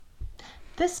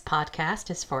This podcast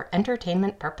is for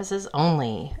entertainment purposes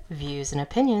only. Views and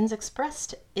opinions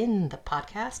expressed in the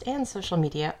podcast and social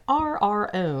media are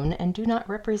our own and do not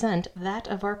represent that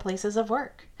of our places of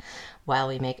work. While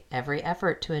we make every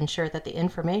effort to ensure that the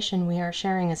information we are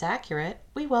sharing is accurate,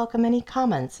 we welcome any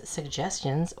comments,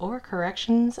 suggestions, or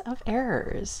corrections of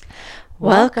errors.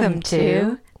 Welcome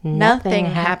to Nothing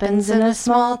Happens in a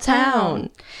Small Town.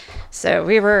 So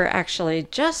we were actually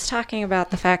just talking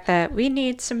about the fact that we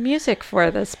need some music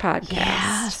for this podcast.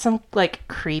 Yeah, some like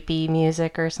creepy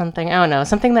music or something. I don't know,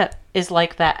 something that is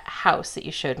like that house that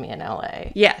you showed me in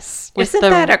LA. Yes. Isn't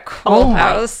that a cool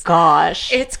house? Oh my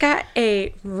gosh. It's got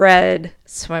a red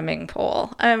swimming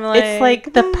pool. I'm like, it's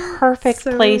like the perfect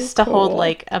so place to hold cool.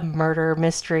 like a murder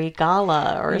mystery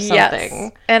gala or something.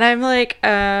 Yes. And I'm like,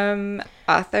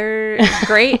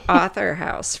 great author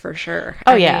house for sure.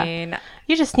 Oh, I yeah. mean,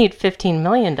 You just need 15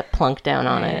 million to plunk down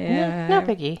on it. Yeah, No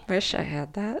biggie. wish I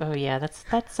had that. Oh yeah, that's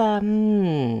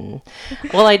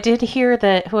Well, I did hear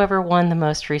that whoever won the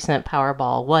most recent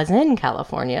Powerball was in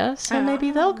California, so maybe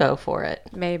they'll go for it.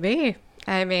 Maybe.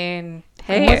 I mean, It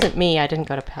hey. wasn't me. I didn't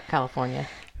go to California.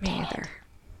 Me either.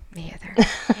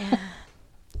 Yeah.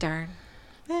 Darn.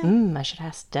 I should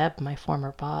ask Deb, my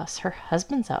former boss. Her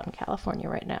husband's out in California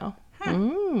right now.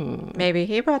 Maybe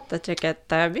he bought the ticket.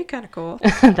 That'd be kind of cool.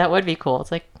 That would be cool.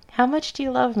 It's like, how much do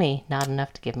you love me? Not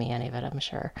enough to give me any of it, I'm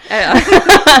sure.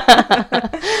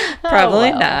 Probably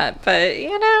well. not, but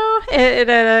you know,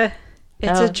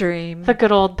 it's a dream. The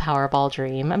good old Powerball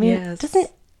dream. I mean, Yes.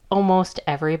 doesn't almost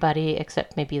everybody,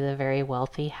 except maybe the very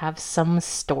wealthy, have some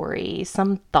story,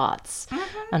 some thoughts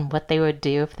on what they would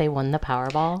do if they won the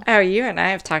Powerball? Oh, you and I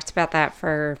have talked about that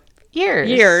for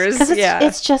Years. Because yeah.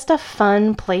 it's just a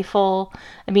fun, playful,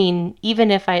 I mean,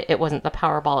 even if it wasn't the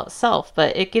Powerball itself,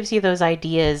 but it gives you those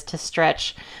ideas to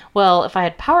stretch. Well, if I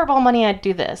had Powerball money, I'd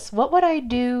do this. What would I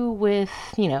do with,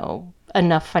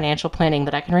 enough financial planning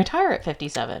that I can retire at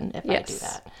 57 if I do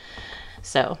that?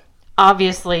 So,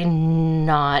 obviously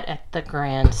not at the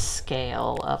grand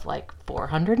scale of like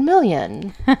 400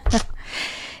 million.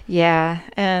 Yeah,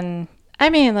 and I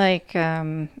mean, like,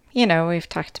 we've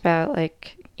talked about,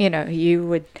 like, you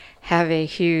would have a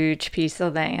huge piece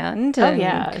of land. Oh,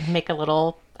 yeah. Make a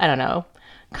little, I don't know,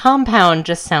 compound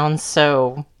just sounds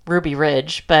so Ruby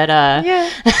Ridge, but Yeah.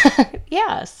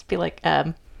 yes, be like,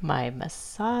 my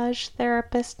massage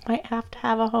therapist might have to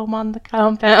have a home on the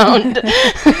compound.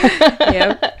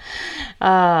 Yep.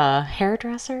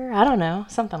 Hairdresser, I don't know,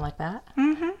 something like that.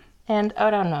 Mm-hmm. And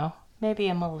I don't know, maybe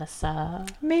a Melissa.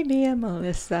 Maybe a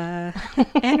Melissa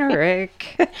and a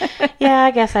Rick. Yeah,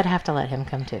 I guess I'd have to let him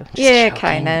come too. Just Yeah, joking,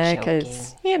 kind of, joking.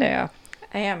 because,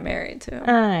 I am married to him.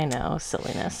 I know,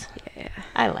 silliness. Yeah.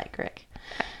 I like Rick.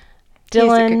 He's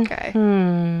Dylan, a good guy.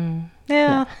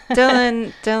 Yeah,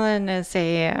 Dylan is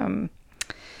a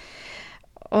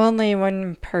only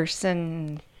one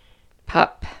person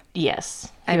pup.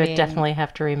 yes, he I would mean- definitely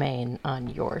have to remain on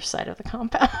your side of the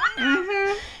compound.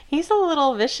 He's a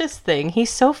little vicious thing. He's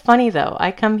so funny, though.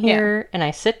 I come here and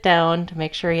I sit down to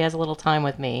make sure he has a little time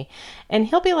with me, and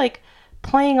he'll be like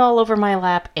playing all over my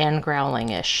lap and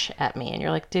growling-ish at me, and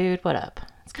you're like, dude, what up?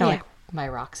 It's kind of like my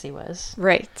Roxy was.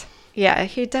 Right. Yeah,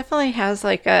 he definitely has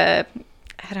like I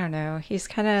don't know. He's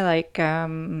kind of like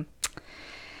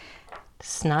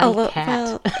Snotty cat.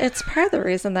 Well, it's part of the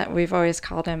reason that we've always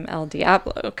called him El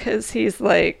Diablo, because he's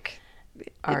like,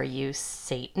 Are you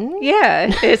Satan? yeah,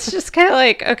 it's just kind of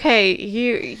like, okay,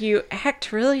 you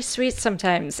act really sweet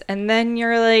sometimes, and then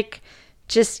you're like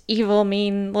just evil,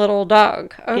 mean little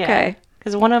dog. Okay.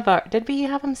 Because did we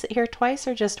have him sit here twice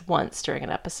or just once during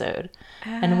an episode?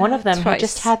 And one of them, he twice.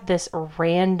 just had this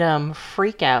random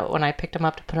freak out when I picked him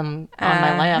up to put him on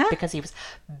my lap because he was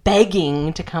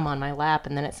begging to come on my lap,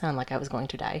 and then it sounded like I was going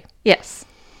to die. Yes.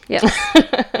 Yes.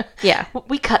 Yeah.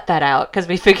 We cut that out because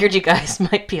we figured you guys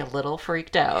might be a little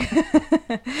freaked out.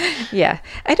 Yeah.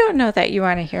 I don't know that you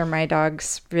want to hear my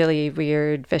dog's really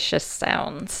weird, vicious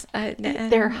sounds.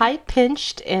 They're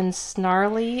high-pitched and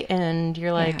snarly, and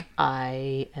you're like,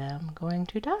 I am going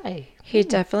to die. He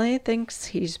definitely thinks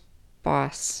he's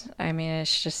boss. I mean,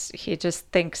 it's just, he just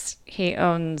thinks he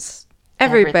owns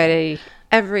everybody,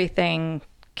 everything,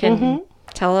 can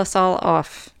tell us all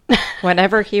off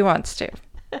whenever he wants to.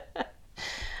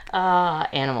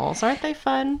 Animals, aren't they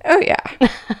fun? Oh, yeah.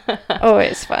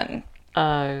 Always fun.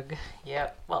 Ugh.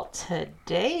 Yep. Well,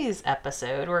 today's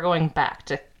episode, we're going back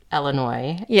to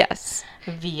Illinois. Yes.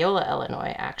 Viola,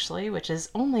 Illinois, actually, which is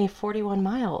only 41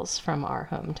 miles from our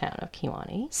hometown of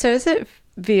Kewanee. So is it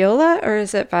Viola or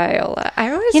is it Viola?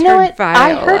 I always You know heard what? Viola.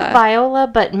 I heard Viola,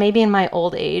 but maybe in my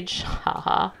old age,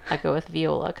 I go with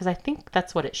Viola because I think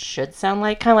that's what it should sound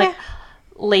like. Kind of like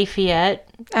Lafayette.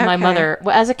 My Okay. mother,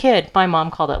 well, as a kid, my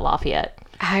mom called it Lafayette.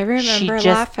 I She remember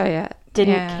just Lafayette.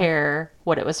 didn't Yeah. care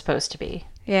what it was supposed to be.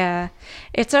 Yeah.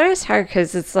 It's always hard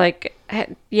because it's like,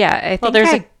 yeah, I Well, think there's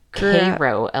I a grew up.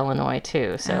 Cairo, Illinois,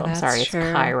 too. So Oh, I'm that's sorry, it's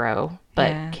true. Cairo, but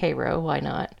Yeah. Cairo, why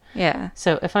not? Yeah.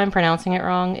 So if I'm pronouncing it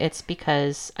wrong, it's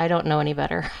because I don't know any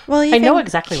better. Well, I know even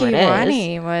exactly where it is.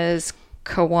 Kiwani was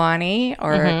Kiwani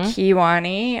or Mm-hmm.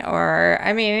 Kiwani or,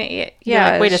 I mean, You're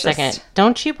yeah, like, wait a it's second. just,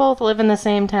 Don't you both live in the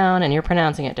same town and you're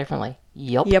pronouncing it differently?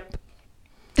 Yup. yep.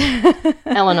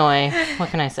 Illinois. What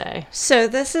can I say? So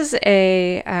this is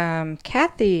a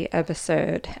Kathy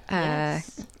episode.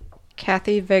 Yes.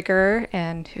 Kathy Vigor,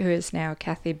 and who is now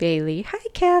Kathy Bailey. Hi,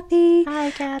 Kathy.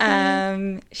 Hi,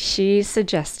 Kathy. She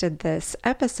suggested this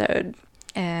episode,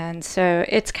 and so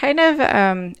it's kind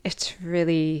of it's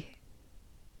really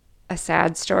a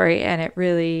sad story, and it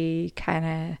really kind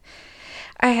of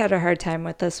I had a hard time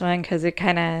with this one because it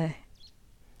kind of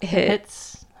hit.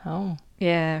 It's home.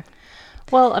 Yeah.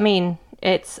 Well, I mean,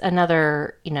 it's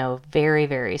another, very,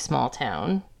 very small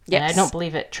town. And I Yes. don't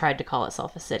believe it tried to call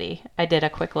itself a city. I did a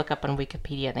quick look up on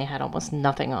Wikipedia and they had almost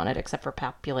nothing on it except for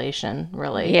population,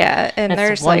 really. Yeah, and It's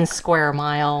there's 1 like square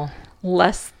mile.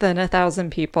 less than 1,000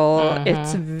 people.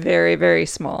 It's very, very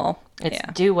small. It's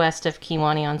Yeah. due west of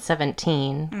Kiwani on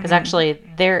 17. Because Mm-hmm. actually,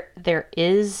 there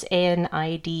is an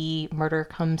ID Murder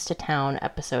Comes to Town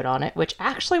episode on it, which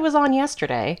actually was on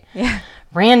yesterday. Yeah.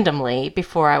 Randomly,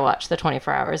 before I watched the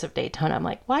 24 Hours of Daytona. I'm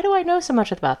like, why do I know so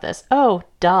much about this? Oh,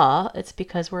 duh. It's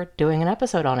because we're doing an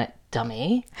episode on it,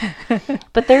 dummy.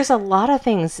 But there's a lot of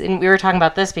things, and we were talking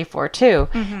about this before too.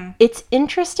 It's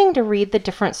interesting to read the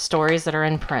different stories that are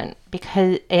in print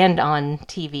and on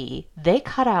TV. They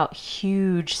cut out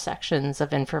huge sections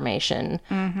of information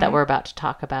that we're about to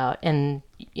talk about, and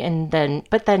then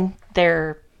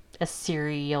they're a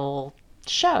serial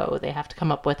show. They have to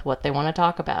come up with what they want to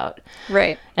talk about.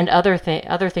 Right. And other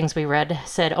things we read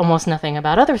said almost nothing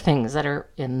about other things that are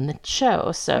in the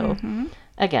show. So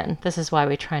again, this is why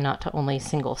we try not to only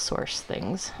single source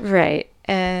things. Right.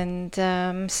 And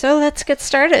so let's get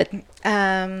started.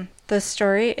 The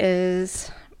story is,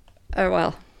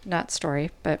 well, not story,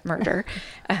 but murder.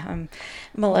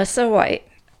 Melissa White.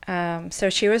 So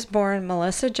she was born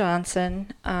Melissa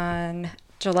Johnson on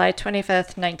July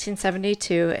 25th,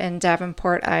 1972 in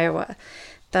Davenport, Iowa.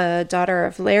 The daughter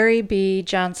of Larry B.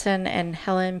 Johnson and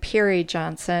Helen Peary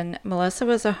Johnson, Melissa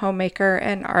was a homemaker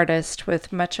and artist,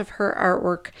 with much of her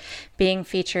artwork being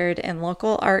featured in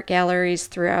local art galleries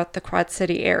throughout the Quad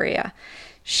City area.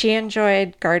 She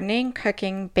enjoyed gardening,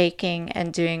 cooking, baking,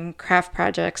 and doing craft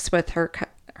projects with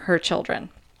her children.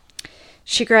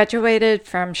 She graduated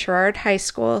from Sherrard High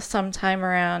School sometime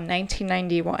around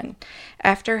 1991.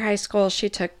 After high school, she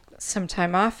took some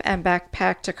time off and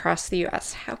backpacked across the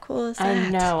U.S. How cool is that? I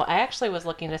know. I actually was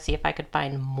looking to see if I could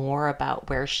find more about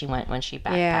where she went when she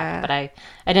backpacked, Yeah. but I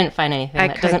didn't find anything. I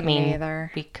That doesn't couldn't mean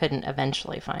either. we couldn't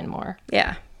eventually find more.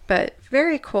 Yeah, but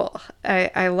very cool.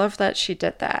 I love that she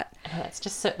did that. Oh,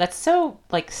 that's so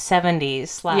like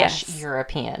 70s / Yes.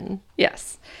 European.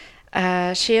 Yes.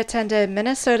 She attended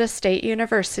Minnesota State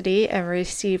University and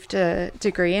received a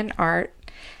degree in art.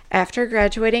 After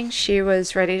graduating, she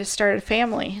was ready to start a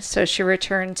family, so she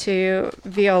returned to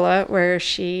Viola, where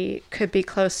she could be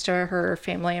close to her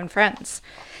family and friends.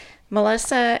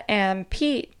 Melissa and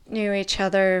Pete knew each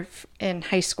other in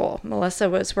high school. Melissa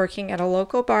was working at a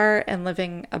local bar and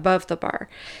living above the bar.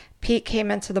 Pete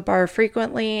came into the bar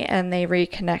frequently, and they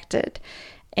reconnected.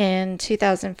 In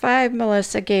 2005,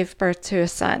 Melissa gave birth to a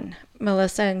son.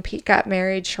 Melissa and Pete got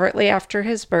married shortly after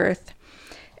his birth.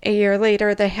 A year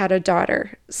later, they had a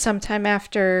daughter. Sometime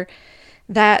after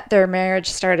that, their marriage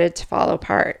started to fall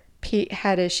apart. Pete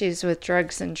had issues with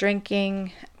drugs and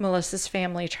drinking. Melissa's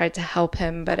family tried to help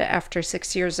him, but after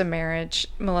 6 years of marriage,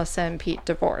 Melissa and Pete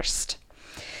divorced.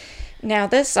 Now,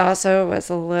 this also was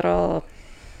a little...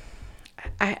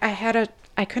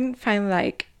 I couldn't find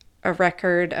like a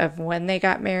record of when they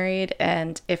got married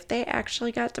and if they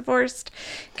actually got divorced,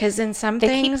 because in some They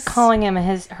things keep calling him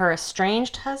her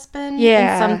estranged husband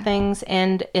Yeah. in some things,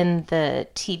 and in the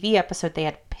TV episode they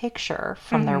had a picture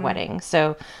from their wedding.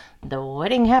 So the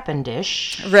wedding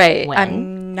happened-ish. right, when-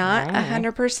 I'm not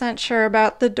 100% sure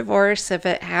about the divorce, if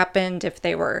it happened, if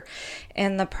they were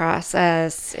in the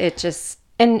process. It just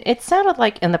And it sounded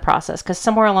like in the process, because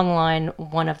somewhere along the line,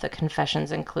 one of the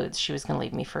confessions includes she was going to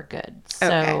leave me for good. So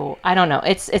Okay. I don't know.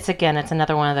 It's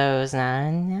another one of those. I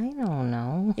don't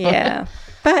know. yeah.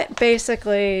 But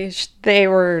basically, they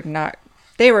were not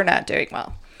doing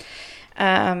well.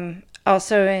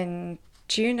 Also, in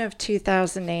June of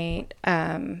 2008,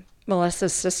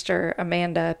 Melissa's sister,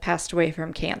 Amanda, passed away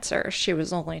from cancer. She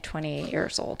was only 28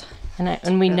 years old. And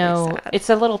we really know sad. it's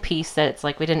a little piece that it's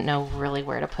like we didn't know really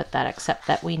where to put that, except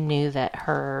that we knew that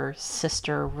her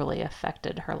sister really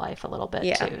affected her life a little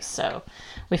bit too. So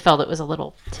we felt it was a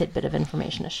little tidbit of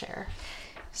information to share.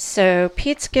 So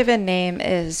Pete's given name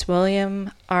is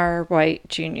William R. White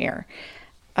Jr.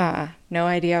 No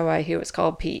idea why he was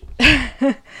called Pete.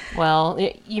 Well,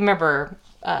 you remember,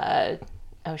 oh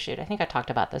shoot, I think I talked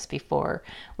about this before.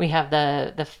 We have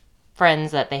the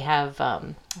friends that they have,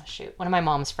 one of my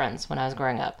mom's friends when I was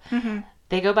growing up. Mm-hmm.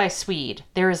 They go by Swede.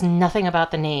 There is nothing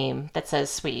about the name that says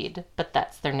Swede, but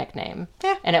that's their nickname.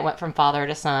 Yeah. And it went from father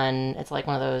to son. It's like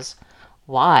one of those,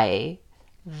 why?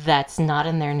 That's not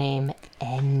in their name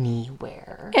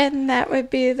anywhere. And that would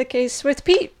be the case with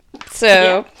Pete.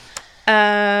 So,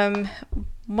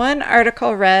 one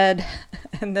article read,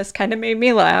 and this kind of made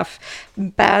me laugh,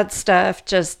 bad stuff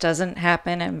just doesn't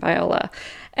happen in Viola.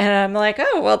 And I'm like,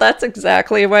 oh, well, that's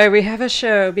exactly why we have a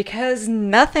show, because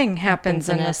nothing happens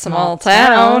in a small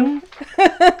town.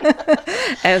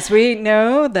 As we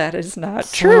know, that is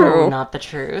not true. Not the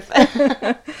truth.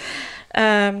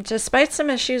 Despite some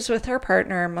issues with her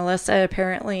partner, Melissa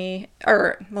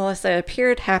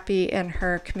appeared happy in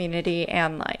her community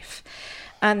and life.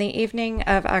 On the evening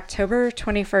of October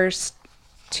 21st,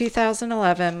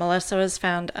 2011, Melissa was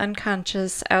found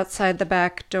unconscious outside the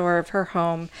back door of her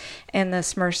home in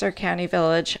this Mercer County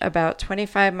village about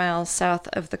 25 miles south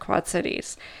of the Quad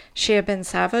Cities. She had been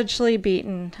savagely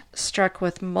beaten, struck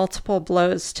with multiple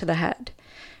blows to the head.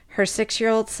 Her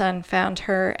 6-year-old son found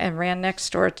her and ran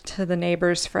next door to the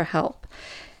neighbors for help.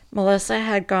 Melissa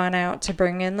had gone out to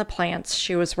bring in the plants.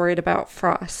 She was worried about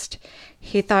Frost.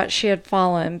 He thought she had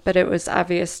fallen, but it was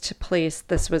obvious to police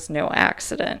this was no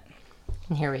accident.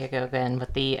 And here we go again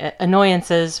with the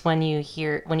annoyances when you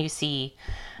see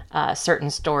certain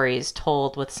stories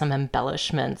told with some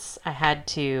embellishments. I had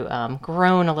to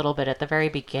groan a little bit at the very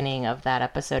beginning of that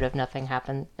episode of Nothing That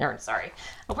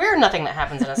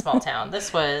Happens in a Small Town.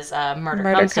 This was Murder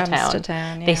Comes to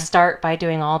Town. Yeah. They start by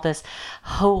doing all this,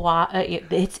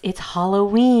 it's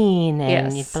Halloween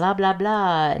and Yes. blah, blah,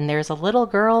 blah. And there's a little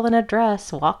girl in a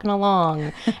dress walking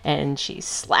along and she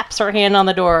slaps her hand on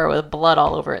the door with blood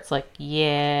all over it. It's like,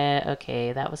 yeah,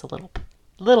 okay, that was a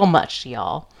little much,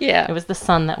 y'all. Yeah. It was the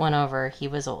son that went over. He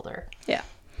was older. Yeah.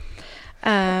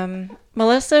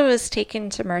 Melissa was taken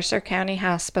to Mercer County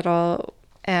Hospital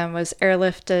and was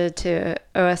airlifted to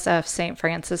OSF St.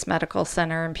 Francis Medical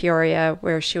Center in Peoria,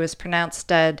 where she was pronounced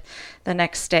dead the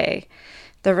next day.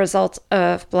 The result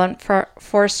of blunt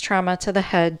force trauma to the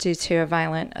head due to a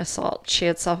violent assault. She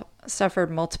had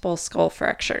suffered multiple skull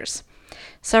fractures.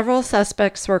 Several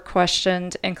suspects were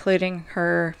questioned, including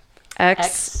her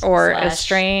ex or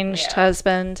estranged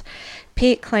husband.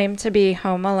 Pete claimed to be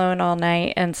home alone all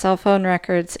night, and cell phone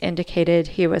records indicated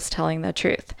he was telling the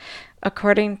truth.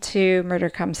 According to Murder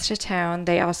Comes to Town,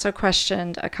 they also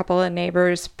questioned a couple of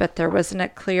neighbors, but there wasn't a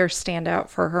clear standout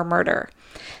for her murder.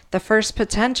 The first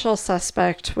potential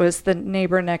suspect was the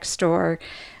neighbor next door,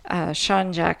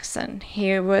 Sean Jackson.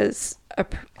 He approached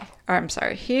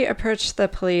the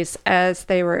police as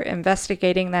they were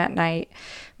investigating that night.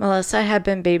 Melissa had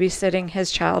been babysitting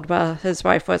his child while his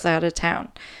wife was out of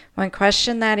town. When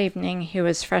questioned that evening, he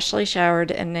was freshly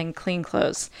showered and in clean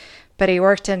clothes, but he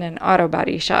worked in an auto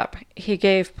body shop. He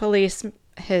gave police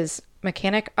his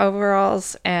mechanic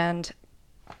overalls and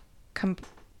Complied.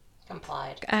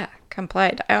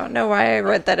 Complied. I don't know why I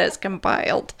read that as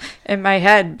compiled in my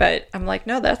head, but I'm like,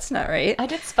 no, that's not right. I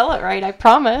did spell it right, I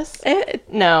promise.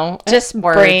 No. Just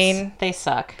words. brain. They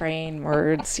suck. Brain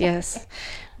words, yes.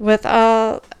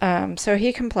 So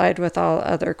he complied with all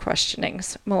other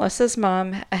questionings. Melissa's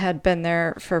mom had been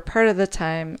there for part of the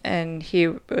time, and he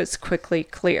was quickly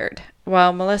cleared.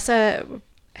 While Melissa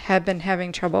had been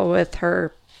having trouble with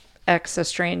her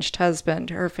ex-estranged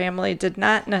husband, her family did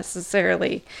not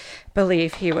necessarily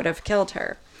believe he would have killed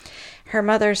her. Her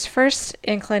mother's first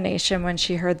inclination when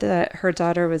she heard that her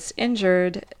daughter was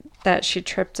injured, that she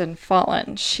tripped and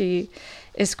fallen, she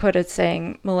is quoted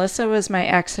saying, "Melissa was my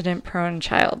accident-prone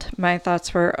child. My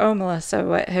thoughts were, oh, Melissa,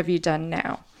 what have you done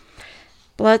now?"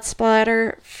 Blood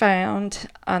splatter found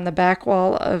on the back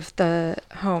wall of the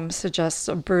home suggests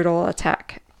a brutal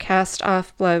attack.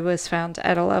 Cast-off blood was found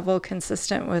at a level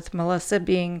consistent with Melissa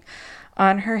being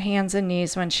on her hands and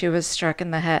knees when she was struck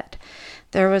in the head.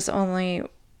 There was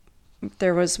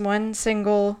one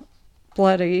single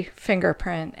bloody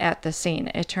fingerprint at the scene.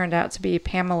 It turned out to be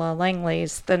Pamela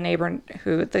Langley's, the neighbor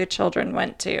who the children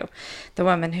went to, the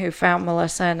woman who found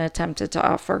Melissa and attempted to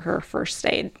offer her first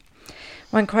aid.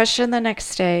 When questioned the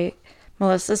next day,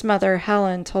 Melissa's mother,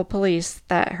 Helen, told police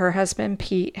that her husband,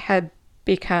 Pete, had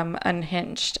become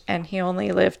unhinged and he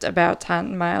only lived about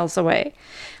 10 miles away.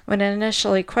 When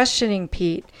initially questioning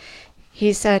Pete,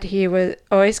 he said he was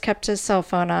always kept his cell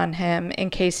phone on him in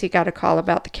case he got a call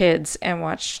about the kids and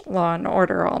watched Law and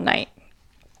Order all night.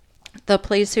 The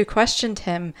police who questioned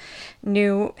him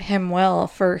knew him well,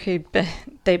 for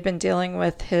they'd been dealing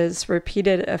with his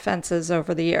repeated offenses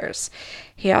over the years.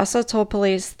 He also told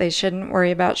police they shouldn't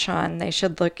worry about Sean. They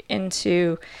should look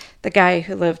into the guy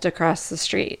who lived across the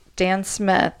street, Dan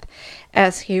Smith,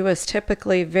 as he was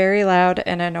typically very loud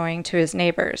and annoying to his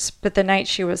neighbors. But the night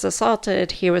she was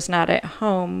assaulted, he was not at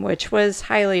home, which was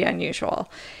highly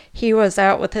unusual. He was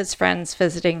out with his friends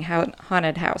visiting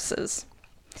haunted houses.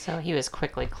 So he was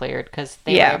quickly cleared because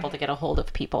they were able to get a hold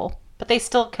of people. But they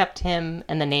still kept him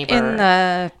and the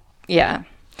neighbor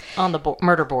on the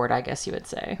murder board, I guess you would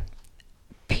say.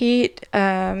 Pete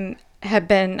had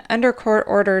been under court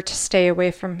order to stay away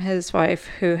from his wife,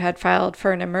 who had filed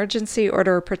for an emergency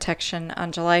order of protection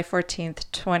on July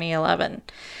 14th, 2011.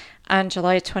 On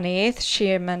July 28th, she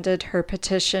amended her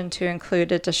petition to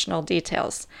include additional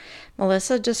details.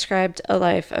 Melissa described a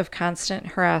life of constant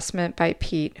harassment by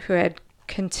Pete, who had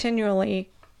continual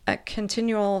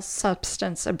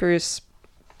substance abuse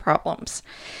problems.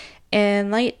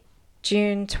 In late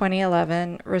June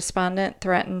 2011, respondent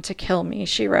threatened to kill me,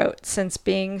 she wrote. Since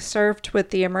being served with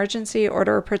the emergency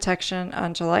order of protection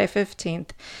on July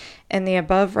 15th, in the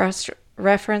above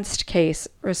referenced case,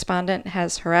 respondent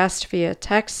has harassed via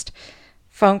text,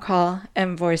 phone call,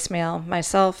 and voicemail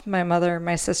myself, my mother,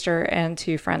 my sister, and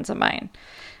 2 friends of mine.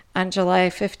 On July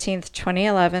 15th,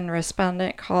 2011,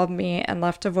 respondent called me and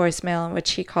left a voicemail in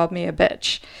which he called me a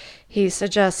bitch. He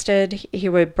suggested he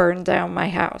would burn down my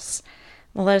house.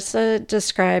 Melissa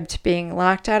described being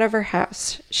locked out of her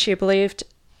house, she believed,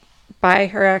 by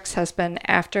her ex-husband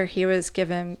after he was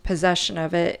given possession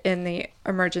of it in the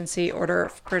emergency order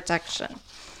of protection.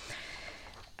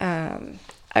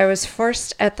 I was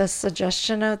forced at the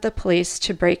suggestion of the police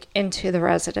to break into the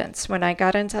residence. When I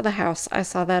got into the house, I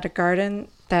saw that a garden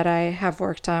that I have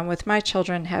worked on with my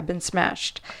children had been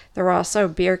smashed. There were also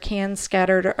beer cans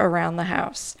scattered around the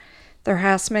house. The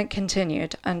harassment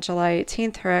continued. On July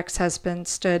 18th, her ex-husband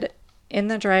stood in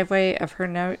the driveway of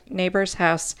her neighbor's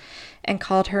house and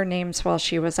called her names while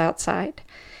she was outside.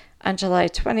 On July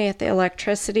 20th, the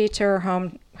electricity to her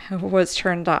home was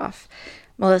turned off.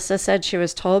 Melissa said she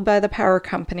was told by the power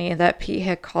company that Pete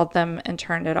had called them and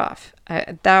turned it off.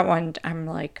 That one, I'm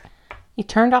like... You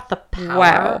turned off the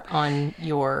power on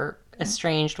your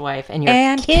estranged wife and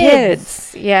your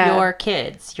kids. Yeah. Your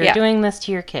kids. You're doing this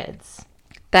to your kids.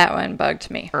 That one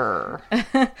bugged me.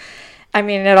 I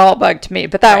mean, it all bugged me,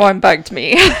 but that one bugged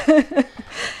me.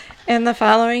 In the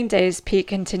following days, Pete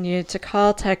continued to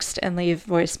call, text, and leave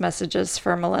voice messages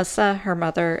for Melissa, her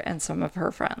mother, and some of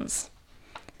her friends.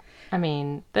 I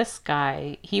mean, this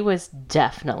guy, he was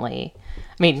definitely...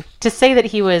 I mean, to say that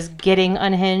he was getting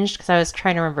unhinged, because I was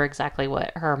trying to remember exactly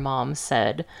what her mom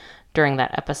said during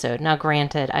that episode. Now,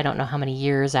 granted, I don't know how many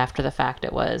years after the fact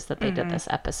it was that they did this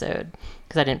episode,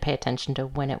 because I didn't pay attention to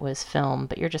when it was filmed,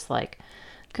 but you're just like,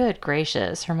 good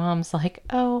gracious. Her mom's like,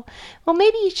 oh, well,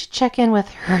 maybe you should check in with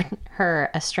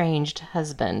her estranged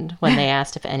husband when they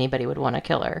asked if anybody would want to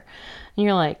kill her. And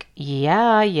you're like,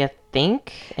 yeah, you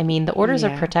think? I mean, the orders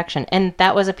of protection, and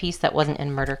that was a piece that wasn't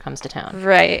in Murder Comes to Town.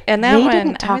 Right, and that they one,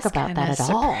 didn't talk about that at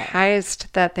all.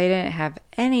 Surprised that they didn't have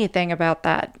anything about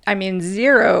that. I mean,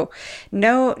 zero,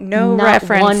 no Not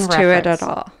reference one to it reference. at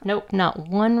all. Nope, not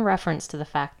one reference to the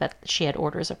fact that she had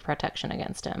orders of protection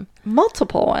against him.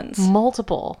 Multiple ones.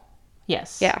 Multiple.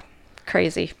 Yes. Yeah,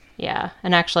 crazy. Yeah,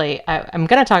 and actually, I'm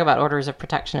going to talk about orders of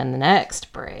protection in the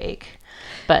next break.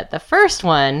 But the first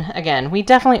one, again, we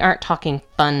definitely aren't talking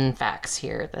fun facts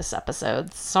here this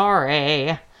episode.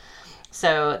 Sorry.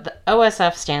 So the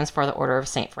OSF stands for the Order of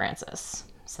St. Francis.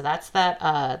 So that's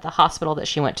the hospital that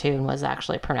she went to and was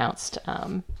actually pronounced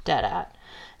dead at.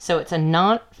 So it's a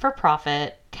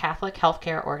not-for-profit Catholic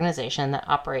healthcare organization that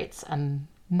operates a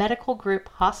medical group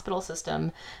hospital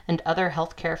system and other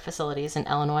healthcare facilities in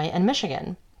Illinois and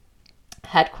Michigan.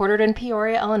 Headquartered in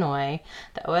Peoria, Illinois,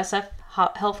 the OSF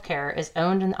Healthcare is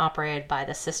owned and operated by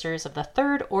the Sisters of the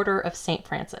Third Order of St.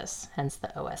 Francis, hence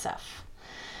the OSF.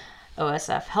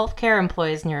 OSF Healthcare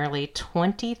employs nearly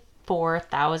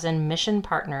 24,000 mission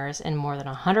partners in more than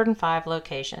 105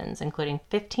 locations, including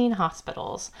 15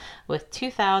 hospitals, with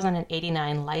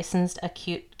 2,089 licensed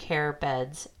acute care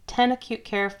beds, 10 acute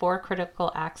care, 4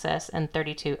 critical access, and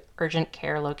 32 urgent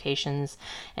care locations,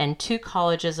 and 2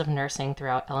 colleges of nursing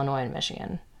throughout Illinois and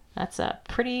Michigan. That's a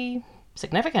pretty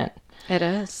significant. It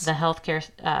is. The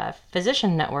healthcare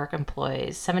physician network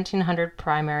employs 1,700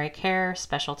 primary care,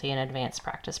 specialty, and advanced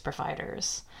practice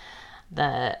providers.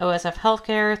 The OSF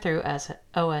Healthcare, through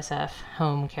OSF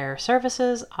Home Care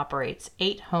Services, operates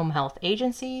 8 home health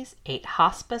agencies, 8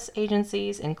 hospice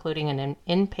agencies, including an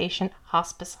inpatient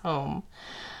hospice home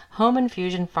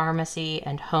infusion pharmacy,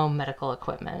 and home medical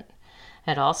equipment.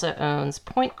 It also owns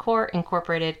Point Court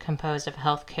Incorporated, composed of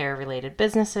healthcare-related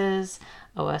businesses,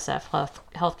 OSF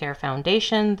Healthcare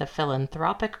Foundation, the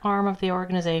philanthropic arm of the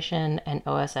organization, and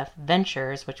OSF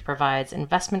Ventures, which provides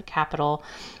investment capital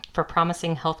for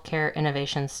promising healthcare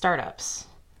innovation startups.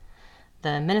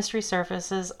 The Ministry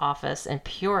Services Office in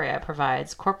Peoria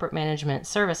provides corporate management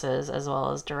services as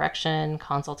well as direction,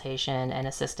 consultation, and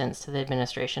assistance to the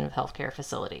administration of healthcare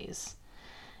facilities.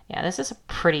 Yeah, this is a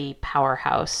pretty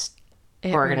powerhouse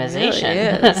organization.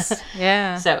 It really is.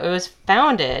 Yeah. So it was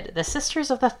founded, the Sisters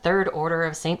of the Third Order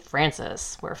of St.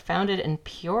 Francis were founded in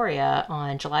Peoria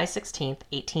on July 16th,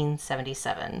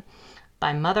 1877,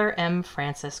 by Mother M.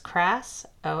 Frances Crass,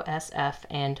 OSF,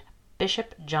 and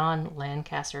Bishop John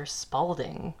Lancaster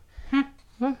Spalding.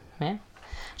 Yeah.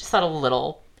 Just thought a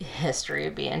little history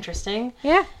would be interesting.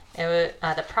 Yeah.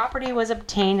 The property was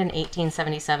obtained in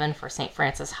 1877 for St.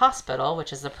 Francis Hospital,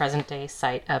 which is the present-day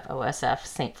site of OSF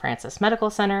St. Francis Medical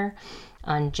Center.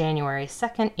 On January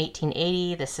 2nd,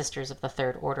 1880, the Sisters of the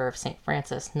Third Order of St.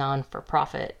 Francis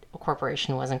non-for-profit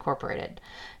corporation was incorporated.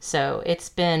 So it's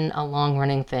been a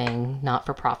long-running thing,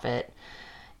 not-for-profit.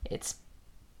 It's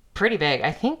pretty big.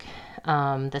 I think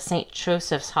the St.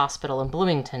 Joseph's Hospital in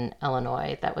Bloomington,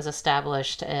 Illinois, that was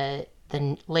established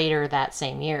later that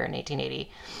same year in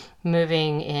 1880,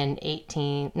 moving in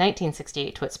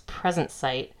 1968 to its present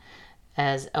site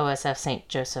as OSF St.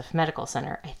 Joseph Medical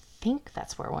Center. I think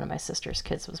that's where one of my sister's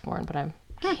kids was born, but I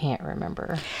can't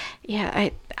remember. Yeah,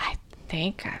 I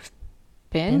think I've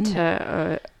been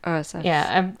to OSF.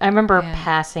 Yeah, I remember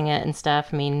passing it and stuff.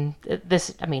 I mean,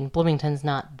 Bloomington's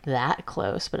not that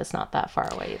close, but it's not that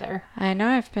far away either. I know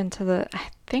I've been to the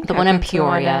one in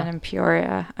Peoria. In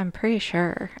Peoria, I'm pretty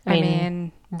sure. I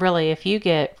mean, really, if you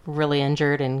get really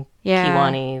injured in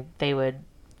Kewanee, they would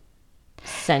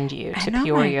send you to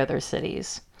Peoria, other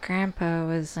cities. Grandpa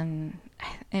was in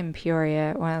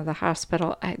Peoria at one of the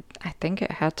hospital. I think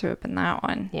it had to have been that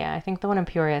one. Yeah, I think the one in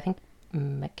Peoria. I think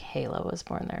Michaela was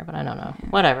born there, but I don't know.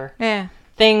 Whatever. Yeah.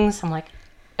 Things. I'm like,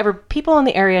 people in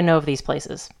the area know of these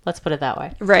places. Let's put it that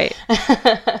way. Right.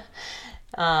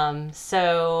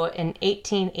 So in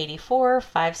 1884,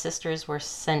 5 sisters were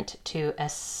sent to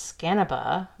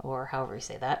Escanaba, or however you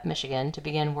say that, Michigan, to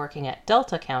begin working at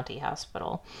Delta County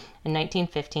Hospital. In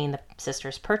 1915, the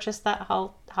sisters purchased that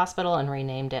hospital and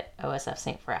renamed it OSF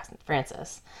St.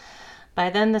 Francis. By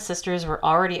then, the sisters were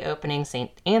already opening St.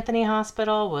 Anthony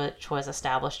Hospital, which was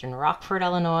established in Rockford,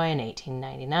 Illinois in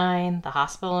 1899. The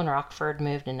hospital in Rockford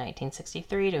moved in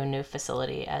 1963 to a new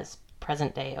facility as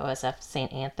present-day OSF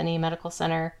St. Anthony Medical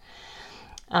Center.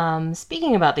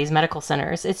 Speaking about these medical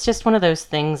centers, it's just one of those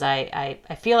things I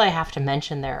feel I have to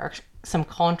mention. There are some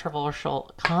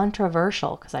controversial,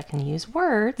 because I can use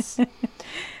words,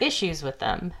 issues with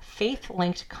them.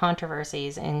 Faith-linked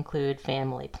controversies include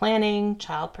family planning,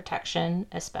 child protection,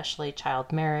 especially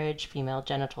child marriage, female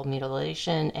genital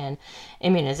mutilation, and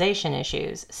immunization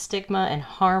issues, stigma and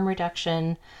harm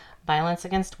reduction, violence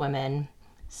against women,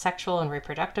 sexual and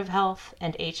reproductive health,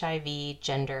 and HIV,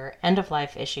 gender,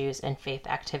 end-of-life issues, and faith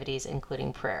activities,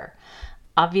 including prayer.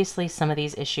 Obviously, some of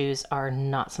these issues are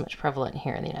not so much prevalent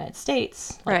here in the United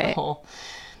States, like the whole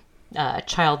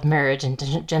child marriage and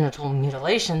genital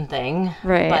mutilation thing,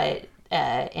 right? But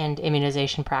and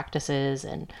immunization practices,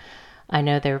 and I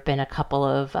know there have been a couple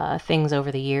of things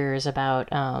over the years about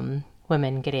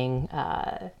women getting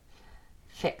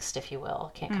fixed, if you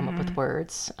will. Can't come up with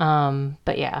words,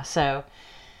 but yeah, so.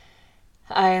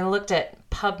 I looked at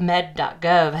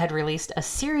PubMed.gov had released a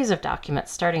series of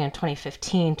documents starting in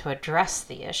 2015 to address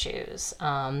the issues.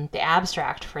 The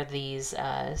abstract for these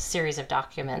series of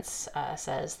documents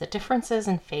says the differences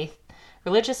in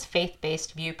religious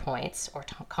faith-based viewpoints or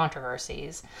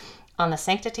controversies on the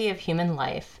sanctity of human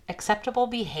life, acceptable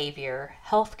behavior,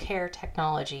 healthcare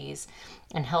technologies,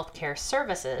 and healthcare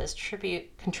services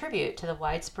contribute to the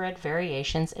widespread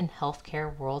variations in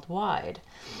healthcare worldwide.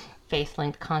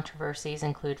 Faith-linked controversies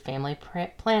include family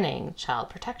planning, child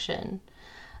protection,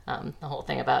 the whole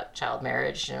thing about child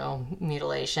marriage,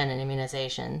 mutilation and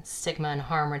immunization, stigma and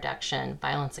harm reduction,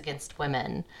 violence against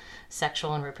women,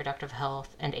 sexual and reproductive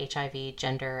health, and HIV,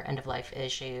 gender, end-of-life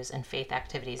issues, and faith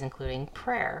activities, including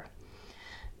prayer.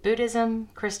 Buddhism,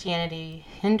 Christianity,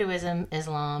 Hinduism,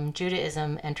 Islam,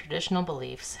 Judaism, and traditional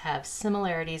beliefs have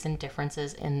similarities and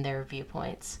differences in their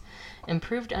viewpoints.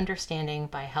 Improved understanding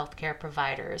by healthcare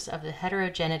providers of the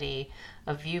heterogeneity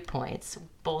of viewpoints,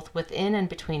 both within and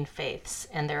between faiths,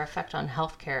 and their effect on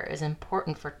healthcare is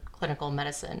important for clinical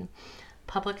medicine,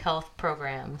 public health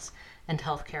programs, and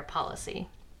healthcare policy.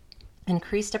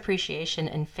 Increased appreciation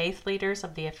in faith leaders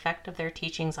of the effect of their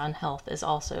teachings on health is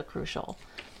also crucial.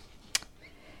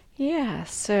 Yeah,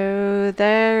 so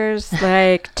there's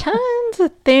like tons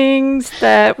of things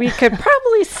that we could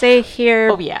probably say here.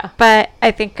 Oh, yeah. But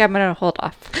I think I'm going to hold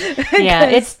off. Yeah,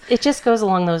 it just goes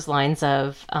along those lines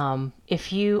of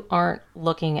if you aren't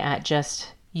looking at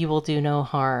just you will do no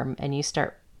harm and you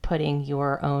start putting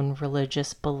your own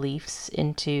religious beliefs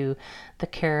into the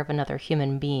care of another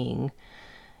human being,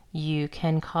 you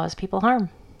can cause people harm.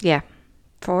 Yeah,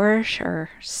 for sure.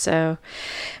 So,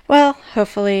 well,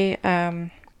 hopefully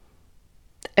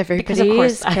everybody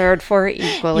is cared for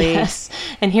equally. Yes.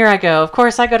 And here I go. Of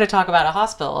course, I go to talk about a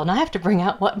hospital, and I have to bring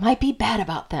out what might be bad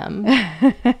about them.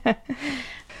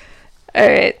 All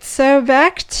right. So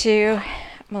back to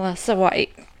Melissa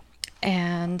White.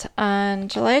 And on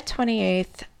July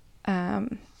 28th,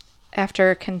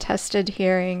 after a contested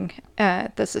hearing,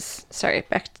 back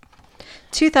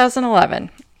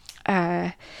 2011,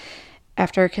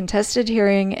 after a contested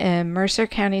hearing in Mercer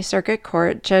County Circuit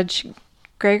Court, Judge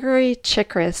Gregory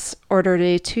Chikris ordered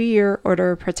a 2-year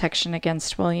order of protection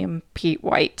against William Pete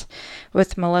White,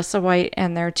 with Melissa White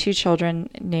and their 2 children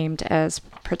named as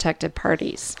protected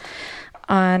parties.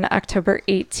 On October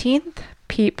 18th,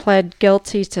 Pete pled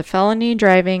guilty to felony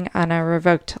driving on a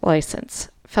revoked license,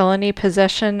 felony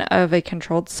possession of a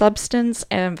controlled substance,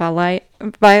 and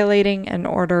violating an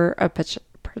order of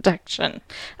protection.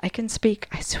 I can speak,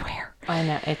 I swear. I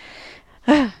know.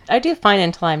 I do fine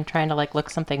until I'm trying to look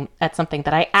at something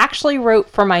that I actually wrote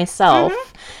for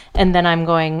myself, and then I'm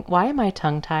going, why am I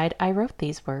tongue-tied? I wrote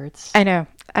these words. I know.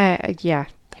 Yeah.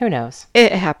 Who knows?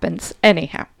 It happens.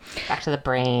 Anyhow. Back to the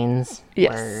brains.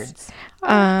 Yes. Words.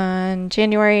 On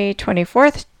January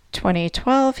 24th,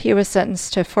 2012, he was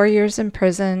sentenced to 4 years in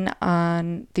prison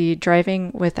on the driving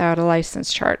without a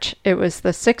license charge. It was the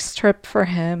 6th trip for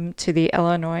him to the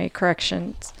Illinois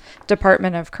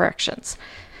Department of Corrections.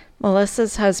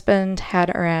 Melissa's husband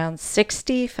had around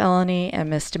 60 felony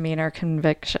and misdemeanor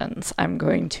convictions. I'm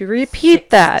going to repeat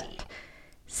that.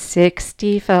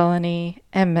 60 felony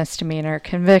and misdemeanor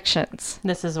convictions.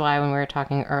 This is why when we were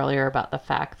talking earlier about the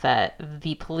fact that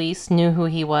the police knew who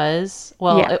he was,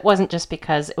 It wasn't just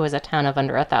because it was a town of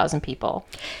under 1,000 people.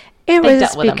 It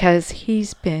was because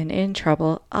he's been in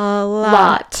trouble a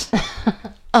lot.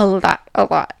 A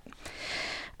lot.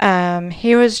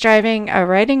 He was driving a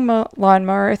riding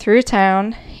lawnmower through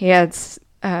town. He had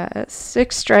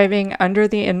 6 driving under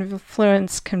the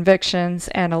influence convictions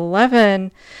and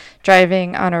 11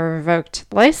 driving on a revoked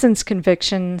license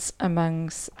convictions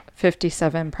amongst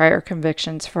 57 prior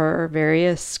convictions for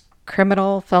various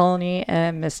criminal, felony,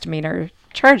 and misdemeanor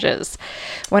charges.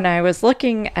 When I was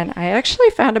looking, and I actually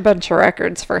found a bunch of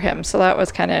records for him, so that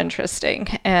was kind of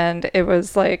interesting. And it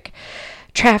was like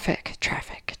traffic,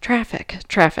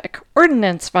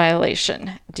 ordinance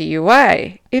violation,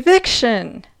 DUI,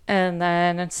 eviction, and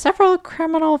then several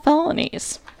criminal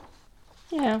felonies.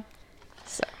 Yeah.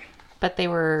 So. But they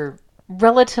were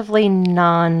relatively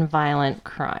non-violent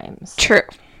crimes. True.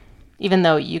 Even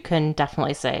though you can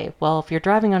definitely say, well, if you're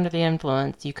driving under the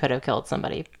influence, you could have killed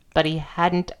somebody. But he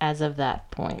hadn't as of that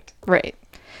point. Right.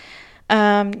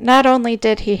 Not only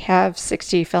did he have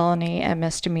 60 felony and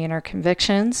misdemeanor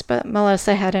convictions, but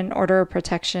Melissa had an order of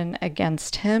protection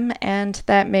against him, and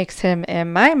that makes him,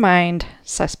 in my mind,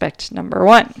 suspect number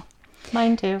 1.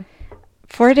 Mine too.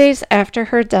 4 days after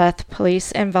her death,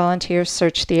 police and volunteers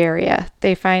searched the area.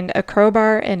 They find a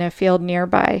crowbar in a field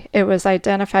nearby. It was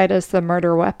identified as the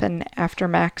murder weapon after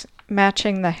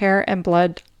matching the hair and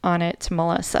blood on it to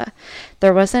Melissa.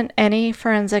 There wasn't any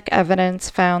forensic evidence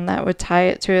found that would tie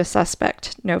it to a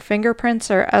suspect. No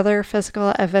fingerprints or other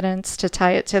physical evidence to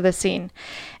tie it to the scene.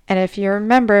 And if you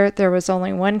remember, there was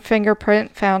only one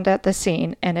fingerprint found at the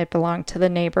scene, and it belonged to the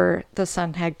neighbor the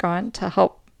son had gone to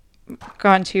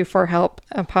for help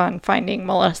upon finding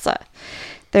Melissa.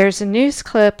 There's a news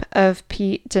clip of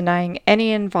Pete denying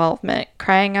any involvement,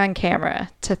 crying on camera.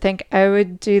 To think I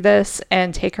would do this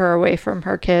and take her away from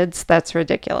her kids, that's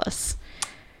ridiculous.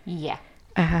 Yeah.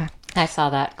 Uh-huh. I saw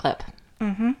that clip.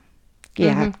 Mm-hmm.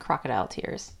 Yeah. Crocodile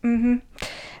tears. Mm-hmm.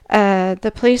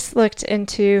 The police looked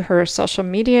into her social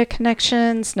media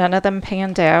connections. None of them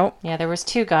panned out. Yeah, there was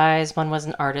two guys. One was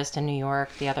an artist in New York.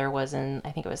 The other was in,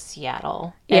 I think it was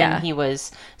Seattle. Yeah. And he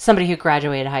was somebody who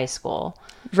graduated high school.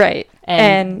 Right.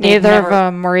 And they've neither of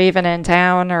them were even in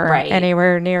town or Right.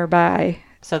 anywhere nearby.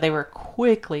 So they were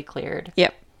quickly cleared.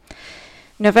 Yep.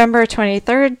 November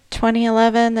 23rd,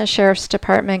 2011, the sheriff's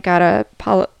department got a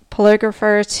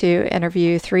polygrapher to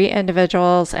interview 3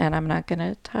 individuals, and I'm not going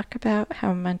to talk about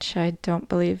how much I don't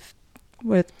believe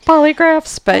with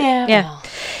polygraphs, but yeah.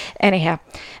 Anyhow,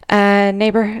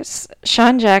 neighbors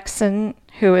Sean Jackson,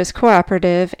 who is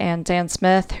cooperative, and Dan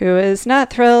Smith, who is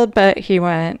not thrilled, but he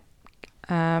went.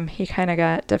 He kind of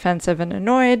got defensive and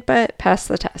annoyed, but passed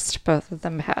the test. Both of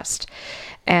them passed.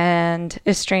 And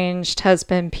estranged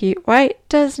husband Pete White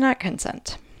does not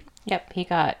consent. Yep, he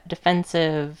got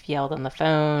defensive, yelled on the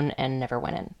phone, and never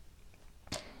went in.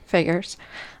 Figures.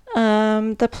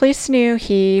 The police knew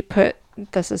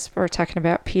we're talking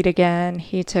about Pete again.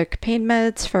 He took pain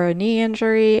meds for a knee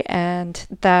injury, and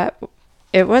that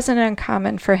it wasn't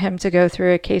uncommon for him to go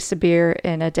through a case of beer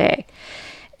in a day.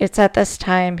 It's at this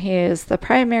time he is the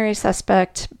primary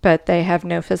suspect, but they have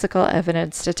no physical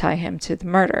evidence to tie him to the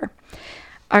murder.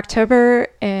 October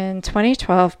in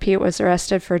 2012, Pete was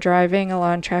arrested for driving a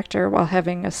lawn tractor while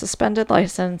having a suspended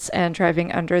license and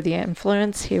driving under the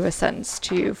influence. He was sentenced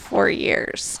to 4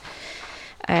 years.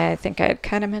 I think I'd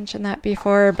kind of mentioned that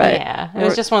before, but yeah, it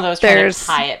was just one of those trying to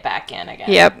tie it back in again.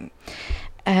 Yep.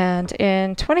 And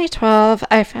in 2012,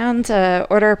 I found an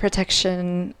order of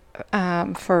protection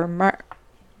for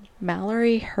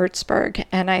Mallory Hertzberg,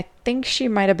 and I think she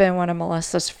might have been one of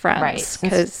Melissa's friends. Right,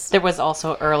 because there was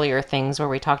also earlier things where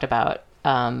we talked about,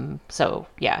 so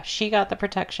yeah, she got the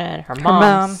protection, her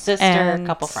mom, sister, and a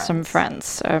couple friends. Some friends.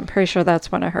 So I'm pretty sure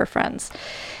that's one of her friends.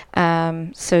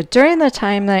 So during the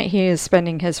time that he is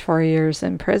spending his 4 years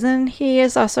in prison, he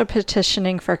is also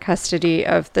petitioning for custody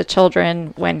of the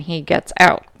children when he gets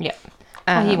out. Yeah.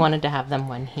 Well, he wanted to have them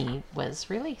when he was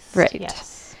released. Right.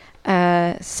 Yes.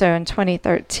 So in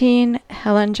 2013,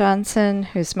 Helen Johnson,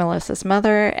 who's Melissa's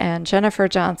mother, and Jennifer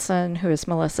Johnson, who is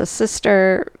Melissa's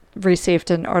sister, received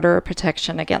an order of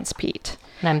protection against Pete.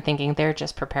 And I'm thinking they're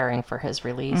just preparing for his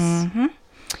release. Mm-hmm.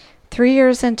 3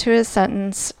 years into his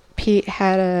sentence, Pete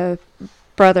had a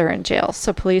brother in jail,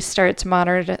 so police started to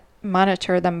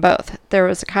monitor them both. There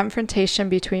was a confrontation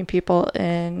between people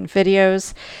in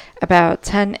videos. About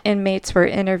 10 inmates were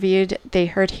interviewed. They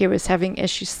heard he was having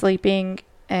issues sleeping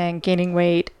and gaining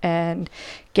weight and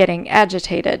getting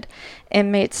agitated.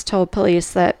 Inmates told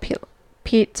police that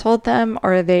Pete told them,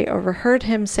 or they overheard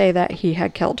him say that he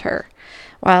had killed her.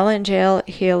 While in jail,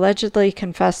 he allegedly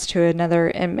confessed to another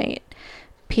inmate.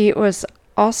 Pete was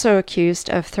also accused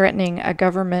of threatening a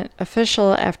government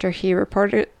official after he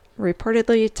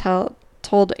reportedly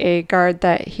told a guard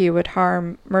that he would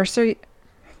harm Mercer.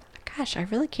 Gosh, I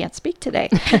really can't speak today.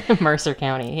 Mercer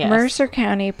County, yes. Mercer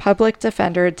County Public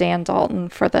Defender Dan Dalton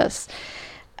for this.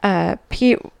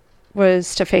 Pete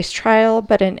was to face trial,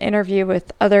 but an interview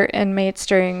with other inmates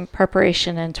during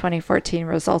preparation in 2014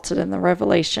 resulted in the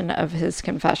revelation of his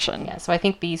confession. Yeah, so I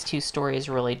think these two stories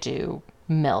really do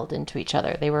meld into each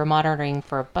other. They were monitoring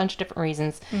for a bunch of different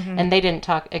reasons, and they didn't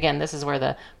talk. Again, this is where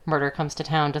the murder comes to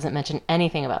town. Doesn't mention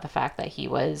anything about the fact that he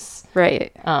was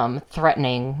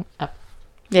threatening a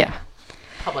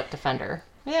public defender.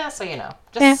 Yeah, so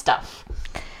just stuff.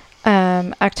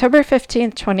 October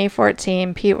 15th,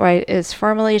 2014, Pete White is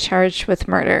formally charged with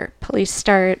murder. Police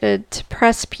started to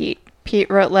press Pete. Pete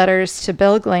wrote letters to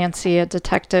Bill Glancy, a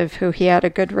detective who he had a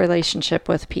good relationship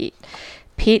with Pete.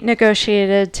 Pete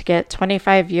negotiated to get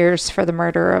 25 years for the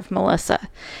murder of Melissa.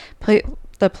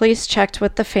 The police checked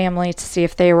with the family to see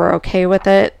if they were okay with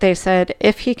it. They said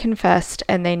if he confessed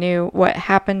and they knew what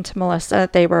happened to Melissa,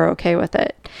 they were okay with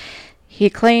it. He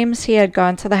claims he had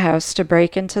gone to the house to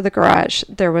break into the garage.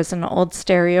 There was an old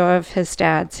stereo of his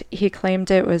dad's. He claimed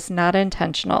it was not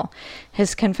intentional.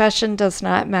 His confession does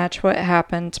not match what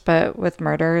happened, but with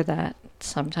murder, that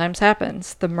sometimes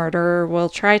happens. The murderer will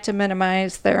try to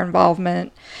minimize their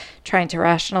involvement, trying to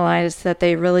rationalize that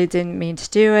they really didn't mean to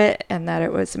do it and that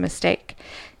it was a mistake.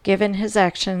 Given his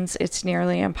actions, it's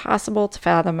nearly impossible to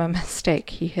fathom a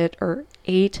mistake. He hit her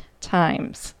 8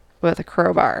 times with a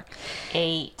crowbar.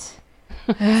 8.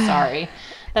 Sorry.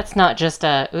 That's not just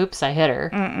oops, I hit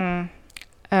her.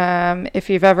 If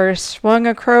you've ever swung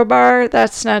a crowbar,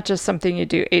 that's not just something you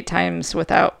do 8 times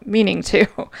without meaning to.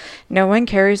 No one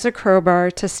carries a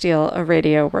crowbar to steal a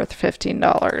radio worth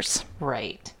 $15.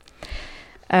 Right.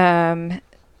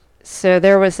 So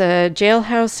there was a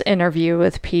jailhouse interview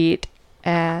with Pete,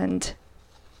 and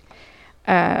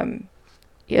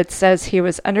It says he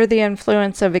was under the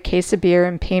influence of a case of beer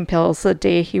and pain pills the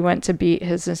day he went to beat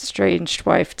his estranged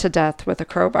wife to death with a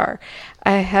crowbar.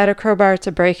 I had a crowbar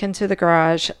to break into the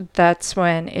garage. That's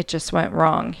when it just went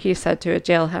wrong, he said to a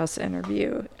jailhouse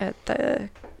interview at the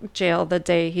jail the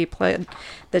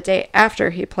day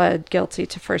after he pled guilty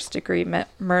to first-degree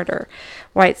murder.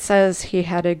 White says he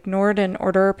had ignored an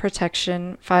order of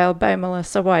protection filed by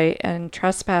Melissa White and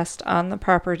trespassed on the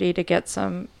property to get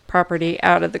some property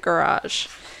out of the garage.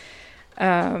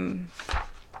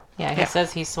 He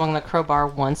says he swung the crowbar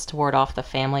once to ward off the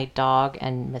family dog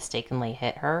and mistakenly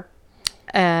hit her.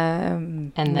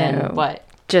 And then what?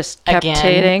 Just kept again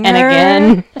hitting and her.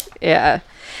 again. Yeah.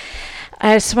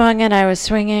 I swung and I was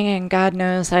swinging, and God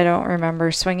knows I don't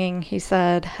remember swinging, he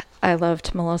said. I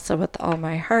loved Melissa with all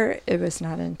my heart. It was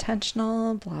not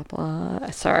intentional, blah,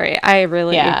 blah. Sorry,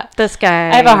 this guy.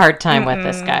 I have a hard time with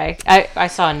this guy. I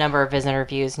saw a number of his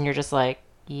interviews, and you're just like,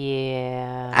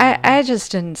 yeah. I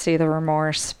just didn't see the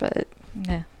remorse, but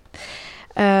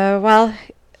yeah.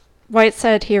 White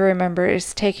said he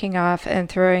remembers taking off and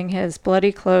throwing his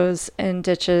bloody clothes in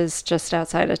ditches just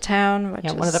outside of town.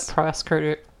 One of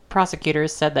the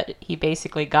prosecutors said that he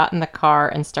basically got in the car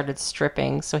and started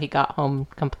stripping, so he got home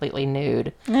completely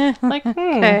nude.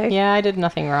 Okay. Yeah, I did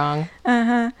nothing wrong.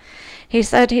 He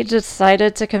said he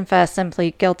decided to confess and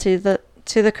plead guilty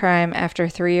to the crime after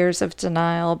 3 years of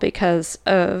denial because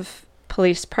of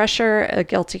police pressure, a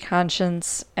guilty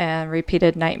conscience, and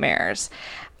repeated nightmares.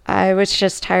 I was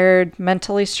just tired,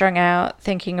 mentally strung out,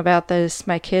 thinking about this.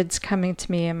 My kids coming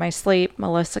to me in my sleep,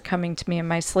 Melissa coming to me in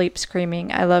my sleep,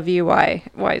 screaming, "I love you, why?"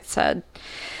 White said.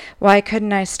 Why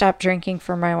couldn't I stop drinking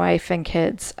for my wife and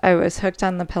kids? I was hooked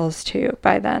on the pills too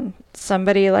by then.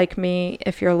 Somebody like me,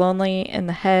 if you're lonely in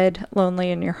the head,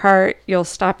 lonely in your heart, you'll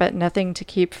stop at nothing to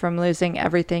keep from losing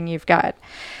everything you've got.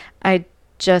 I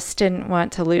just didn't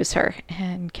want to lose her,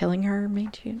 and killing her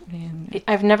made you.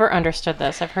 I've never understood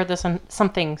this. I've heard this on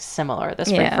something similar.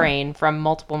 This refrain from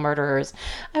multiple murderers.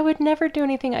 I would never do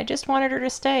anything. I just wanted her to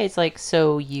stay. It's like,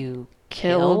 so you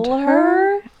killed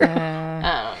her? I don't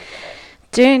get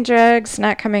it. Doing drugs,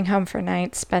 not coming home for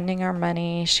nights, spending our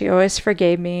money. She always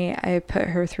forgave me. I put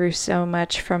her through so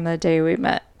much from the day we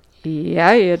met.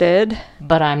 Yeah, you did.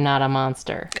 But I'm not a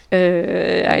monster.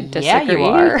 I disagree. Yeah, you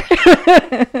are.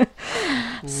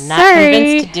 Not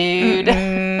Sorry. convinced, dude.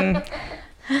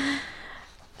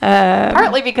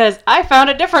 Partly because I found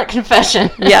a different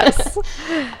confession. Yes.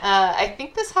 I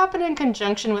think this happened in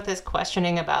conjunction with his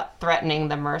questioning about threatening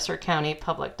the Mercer County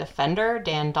Public Defender,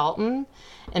 Dan Dalton.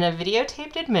 In a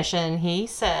videotaped admission, he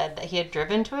said that he had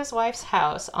driven to his wife's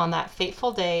house on that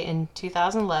fateful day in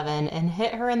 2011 and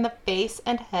hit her in the face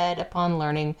and head upon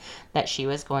learning that she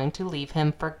was going to leave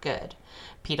him for good.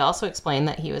 Pete also explained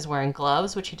that he was wearing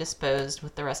gloves, which he disposed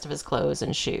with the rest of his clothes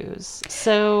and shoes.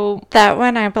 So that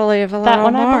one I believe a little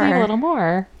more. That one I believe a little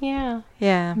more. Yeah.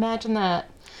 Yeah. Imagine that.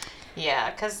 Yeah,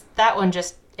 because that one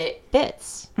just, it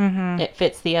fits. Mm-hmm. It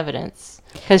fits the evidence.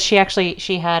 Because she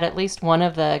had at least one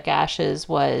of the gashes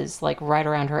was like right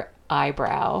around her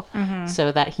eyebrow. Mm-hmm.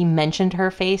 So that he mentioned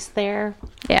her face there.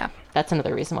 Yeah. That's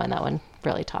another reason why that one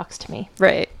really talks to me.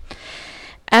 Right.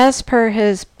 As per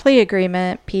his plea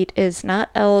agreement, Pete is not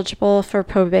eligible for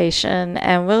probation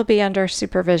and will be under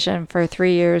supervision for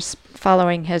 3 years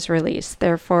following his release.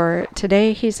 Therefore,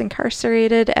 today he's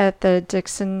incarcerated at the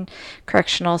Dixon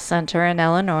Correctional Center in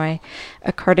Illinois.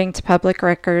 According to public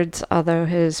records, although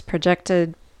his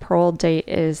projected parole date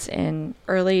is in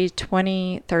early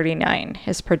 2039,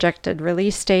 his projected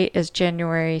release date is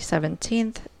January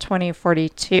 17th,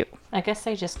 2042. I guess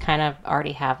they just kind of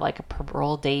already have like a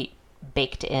parole date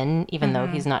baked in, even though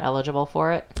he's not eligible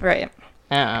for it. Right.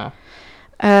 Oh.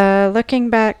 Looking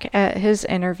back at his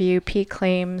interview, Pete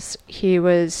claims he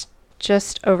was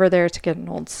just over there to get an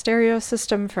old stereo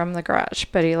system from the garage,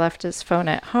 but he left his phone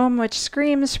at home, which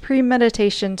screams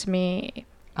premeditation to me.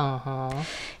 Uh-huh.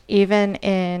 Even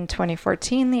in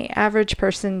 2014, the average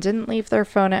person didn't leave their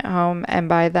phone at home, and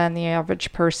by then the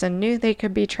average person knew they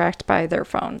could be tracked by their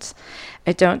phones.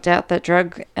 I don't doubt that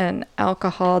drug and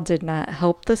alcohol did not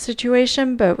help the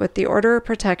situation, but with the order of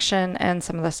protection and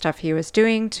some of the stuff he was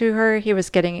doing to her, he was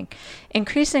getting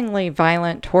increasingly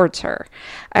violent towards her.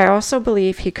 I also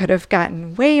believe he could have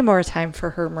gotten way more time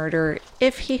for her murder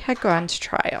if he had gone to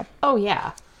trial. Oh,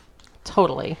 yeah.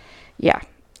 Totally. Yeah.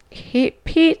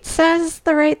 Pete says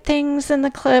the right things in the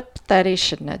clip, that he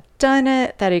shouldn't have done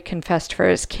it, that he confessed for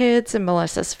his kids and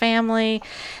Melissa's family,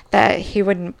 that he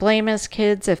wouldn't blame his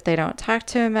kids if they don't talk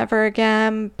to him ever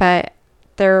again, but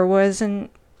there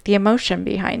wasn't the emotion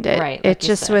behind it. Right. It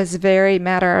just was very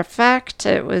matter of fact.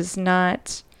 It was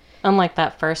not Unlike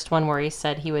that first one where he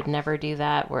said he would never do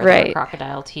that, where there were Right.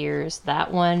 crocodile tears,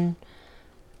 that one,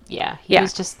 yeah, he Yeah.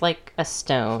 was just like a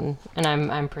stone. And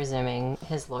I'm presuming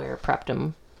his lawyer prepped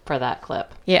him for that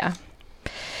clip. Yeah.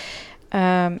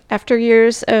 After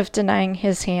years of denying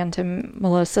his hand to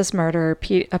Melissa's murder,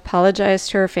 Pete apologized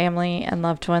to her family and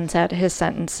loved ones at his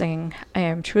sentencing. I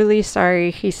am truly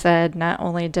sorry, he said. Not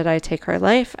only did I take her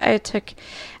life, I took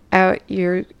out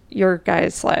your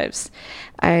guys' lives.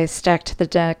 I stacked the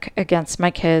deck against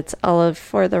my kids. I'll live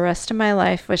for the rest of my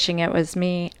life wishing it was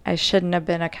me. I shouldn't have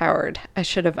been a coward. I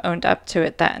should have owned up to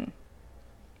it then.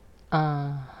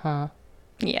 Uh-huh.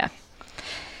 Yeah.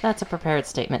 That's a prepared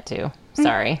statement, too.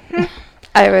 Sorry.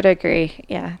 I would agree.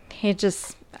 Yeah. He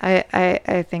just,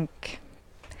 I think,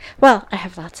 well, I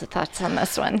have lots of thoughts on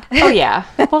this one. Oh, yeah.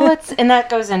 Well, and that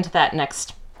goes into that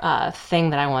next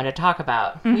thing that I wanted to talk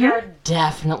about. We are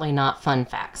definitely not fun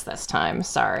facts this time.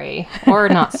 Sorry. Or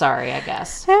not sorry, I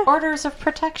guess. Orders of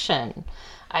protection.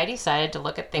 I decided to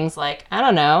look at things like, I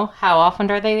don't know, how often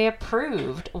are they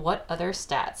approved? What other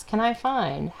stats can I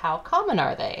find? How common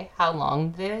are they? How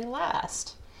long do they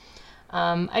last?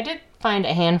 I did find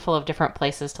a handful of different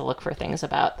places to look for things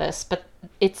about this, but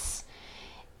it's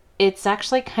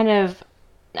actually kind of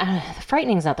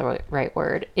frightening is not the right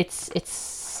word. It's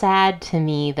sad to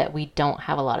me that we don't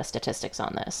have a lot of statistics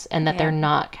on this and that they're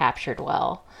not captured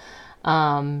well.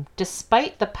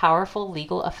 Despite the powerful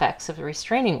legal effects of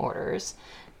restraining orders,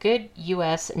 good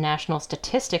U.S. national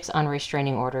statistics on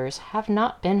restraining orders have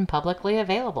not been publicly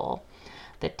available.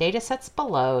 The datasets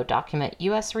below document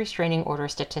U.S. restraining order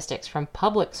statistics from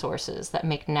public sources that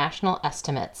make national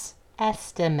estimates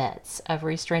of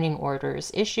restraining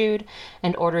orders issued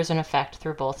and orders in effect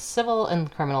through both civil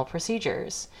and criminal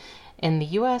procedures. In the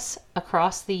U.S.,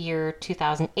 across the year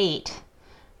 2008,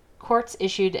 courts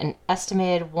issued an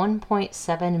estimated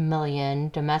 1.7 million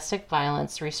domestic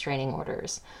violence restraining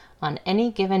orders. On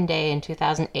any given day in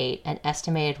 2008, an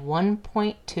estimated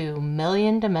 1.2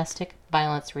 million domestic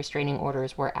violence restraining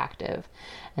orders were active.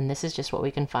 And this is just what we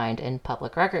can find in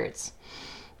public records.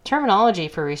 Terminology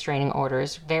for restraining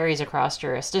orders varies across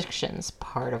jurisdictions,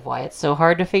 part of why it's so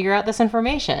hard to figure out this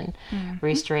information.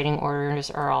 Restraining orders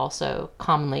are also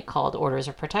commonly called orders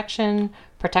of protection,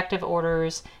 protective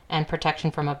orders, and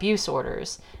protection from abuse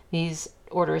orders. These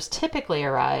orders typically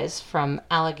arise from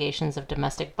allegations of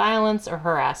domestic violence or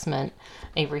harassment.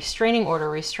 A restraining order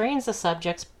restrains the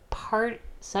subject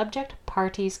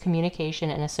party's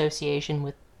communication and association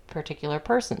with particular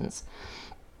persons.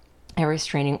 A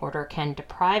restraining order can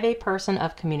deprive a person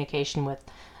of communication with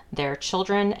their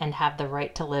children and have the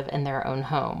right to live in their own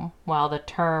home. While the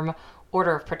term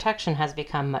order of protection has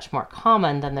become much more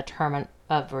common than the term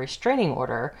of restraining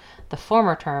order, the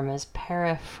former term is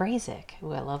paraphrasic.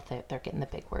 Ooh, I love that they're getting the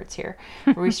big words here.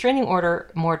 A restraining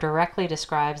order more directly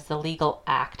describes the legal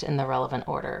act in the relevant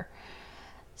order.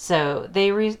 So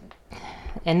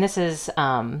and this is,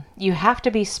 you have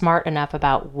to be smart enough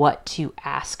about what to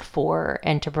ask for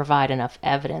and to provide enough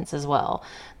evidence as well.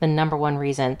 The number one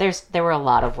reason, there were a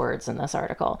lot of words in this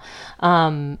article.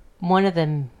 One of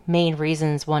the main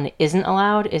reasons one isn't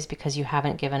allowed is because you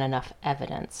haven't given enough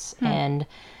evidence. And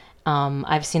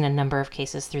I've seen a number of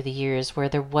cases through the years where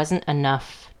there wasn't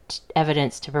enough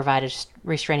evidence to provide a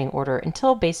restraining order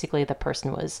until basically the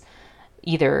person was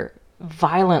either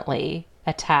violently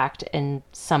attacked and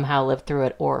somehow lived through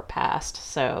it or passed.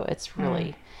 So it's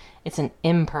really, it's an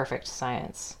imperfect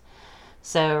science.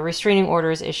 So restraining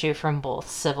orders issue from both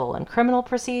civil and criminal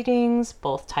proceedings.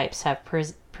 Both types have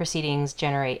proceedings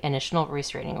generate initial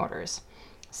restraining orders.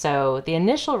 So the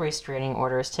initial restraining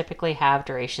orders typically have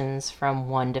durations from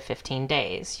 1 to 15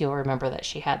 days. You'll remember that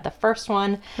she had the first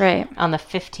one on the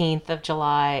 15th of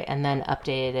July and then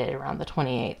updated it around the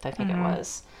 28th, I think it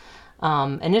was.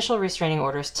 Initial restraining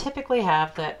orders typically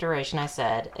have that duration I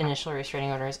said. Initial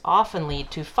restraining orders often lead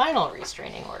to final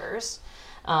restraining orders.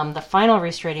 The final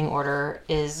restraining order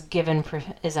is a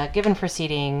given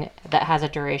proceeding that has a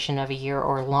duration of a year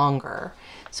or longer.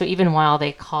 So even while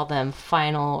they call them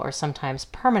final or sometimes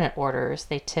permanent orders,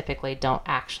 they typically don't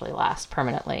actually last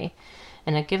permanently.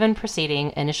 In a given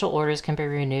proceeding, initial orders can be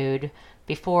renewed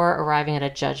before arriving at a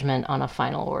judgment on a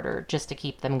final order, just to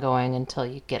keep them going until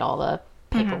you get all the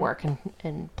paperwork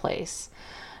in place.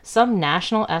 Some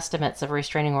national estimates of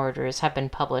restraining orders have been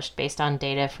published based on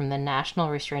data from the National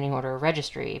Restraining Order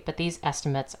Registry, but these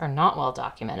estimates are not well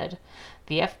documented.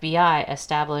 The FBI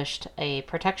established a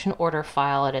protection order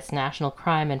file at its National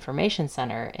Crime Information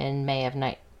Center in May of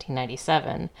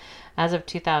 1997. As of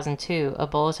 2002, a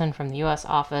bulletin from the U.S.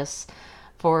 Office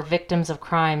for Victims of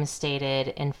Crime stated,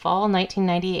 in fall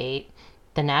 1998,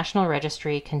 the National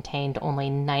Registry contained only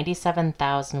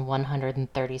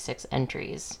 97,136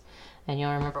 entries. And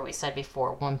you'll remember we said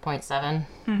before 1.7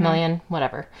 million,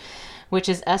 whatever, which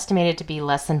is estimated to be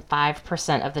less than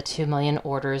 5% of the 2 million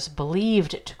orders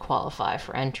believed to qualify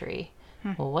for entry.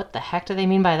 Well, what the heck do they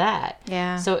mean by that?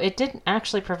 Yeah. So it didn't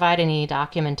actually provide any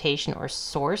documentation or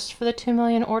source for the 2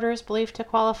 million orders believed to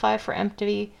qualify for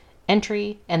entry,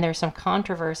 and there's some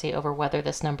controversy over whether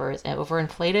this number is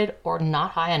overinflated or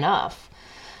not high enough.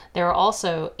 There are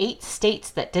also 8 states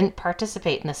that didn't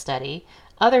participate in the study.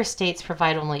 Other states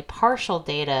provide only partial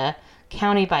data,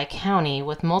 county by county,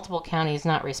 with multiple counties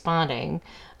not responding.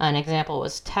 An example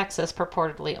was Texas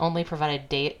purportedly only provided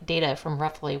data from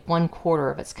roughly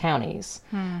 1/4 of its counties.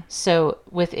 So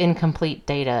with incomplete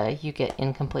data, you get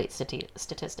incomplete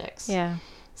statistics. Yeah.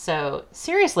 So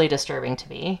seriously disturbing to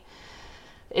me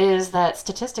is that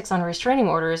statistics on restraining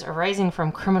orders arising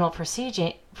from criminal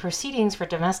proceedings for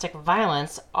domestic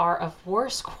violence are of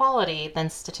worse quality than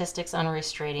statistics on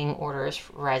restraining orders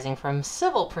arising from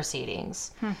civil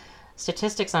proceedings.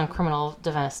 Statistics on criminal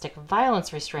domestic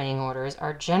violence restraining orders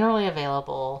are generally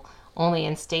available only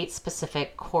in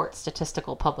state-specific court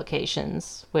statistical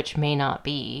publications, which may not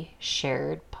be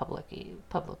shared publicly.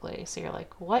 So you're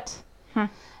like, what?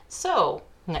 So,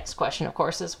 next question, of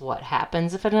course, is what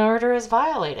happens if an order is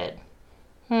violated?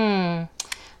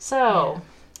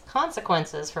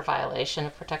 Consequences for violation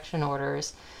of protection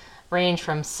orders range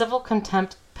from civil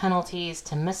contempt penalties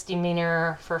to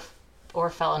misdemeanor or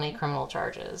felony criminal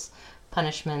charges.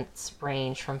 Punishments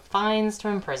range from fines to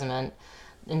imprisonment.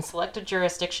 In selected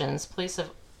jurisdictions, police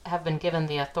have been given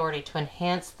the authority to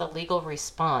enhance the legal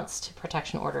response to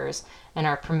protection orders and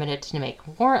are permitted to make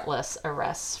warrantless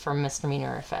arrests for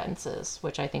misdemeanor offenses,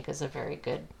 which I think is a very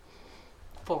good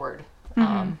forward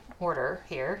order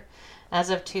here. As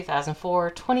of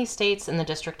 2004, 20 states and the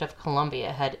District of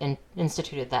Columbia had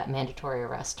instituted that mandatory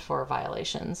arrest for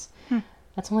violations.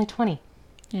 That's only 20.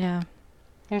 Yeah.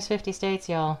 There's 50 states,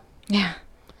 y'all. Yeah.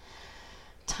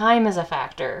 Time is a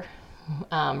factor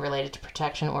related to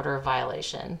protection order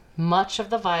violation. Much of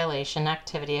the violation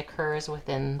activity occurs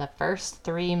within the first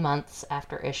 3 months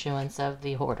after issuance of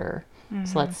the order.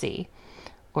 So let's see.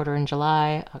 Order in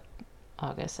July,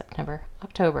 August, September,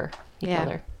 October.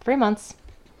 Yeah. 3 months.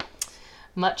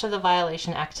 Much of the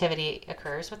violation activity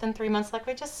occurs within 3 months, like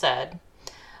we just said.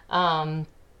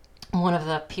 One of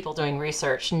the people doing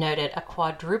research noted a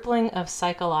quadrupling of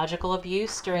psychological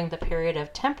abuse during the period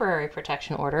of temporary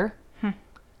protection order.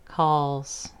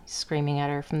 Calls, screaming at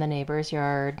her from the neighbor's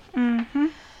yard.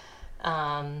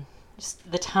 Just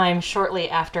the time shortly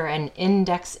after an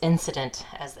index incident,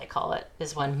 as they call it,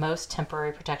 is when most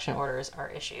temporary protection orders are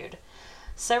issued.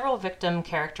 Several victim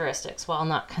characteristics, while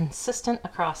not consistent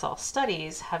across all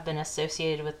studies, have been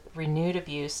associated with renewed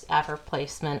abuse after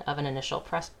placement of an initial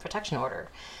protection order.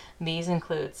 These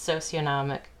include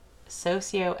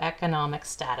socioeconomic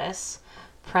status,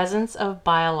 presence of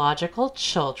biological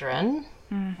children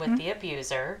with the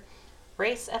abuser,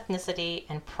 race, ethnicity,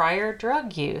 and prior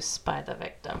drug use by the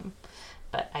victim.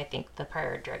 But I think the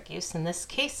prior drug use in this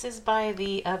case is by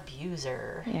the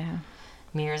abuser. Yeah.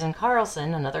 Mears and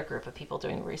Carlson, another group of people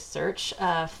doing research,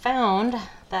 found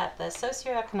that the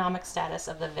socioeconomic status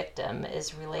of the victim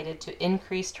is related to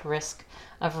increased risk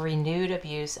of renewed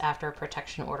abuse after a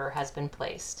protection order has been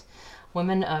placed.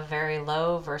 Women of very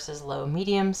low versus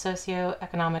low-medium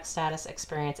socioeconomic status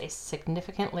experience a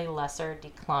significantly lesser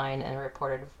decline in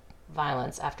reported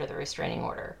violence after the restraining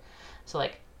order. So,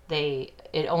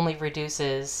 it only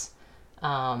reduces,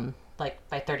 by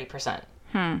 30%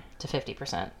 to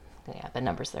 50%. Yeah, the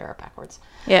numbers there are backwards.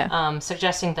 Yeah.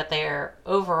 Suggesting that they are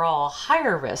overall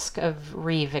higher risk of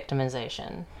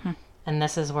re-victimization. And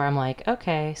this is where I'm like,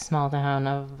 okay, small town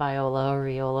of Viola or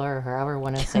Riola or however you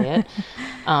want to say it.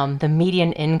 The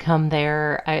median income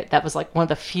there, that was like one of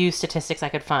the few statistics I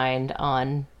could find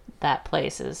on that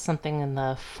place, is something in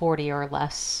the 40 or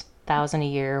less thousand a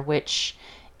year, which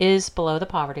is below the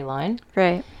poverty line.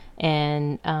 Right.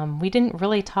 And we didn't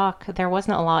really talk, there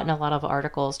wasn't a lot in a lot of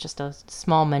articles, just a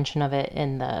small mention of it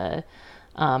in the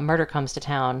Murder Comes to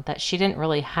Town, that she didn't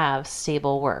really have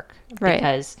stable work. Right.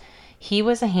 Because he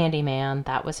was a handyman,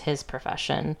 that was his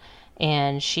profession,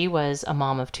 and she was a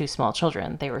mom of 2 small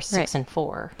children. They were 6 and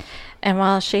 4. And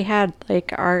while she had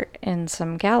art in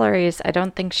some galleries, I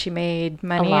don't think she made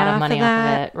money a lot off of money of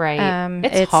that. Off of it, right?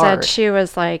 It's it hard. said she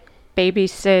was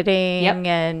babysitting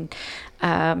and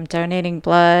donating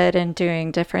blood and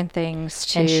doing different things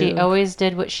to... And she always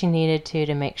did what she needed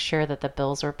to make sure that the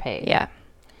bills were paid. Yeah.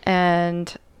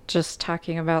 And just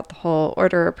talking about the whole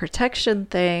order of protection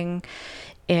thing,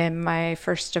 in my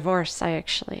first divorce, I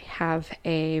actually have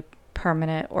a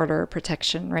permanent order of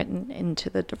protection written into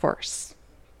the divorce.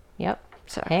 Yep.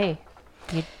 So, Hey,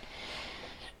 you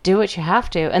do what you have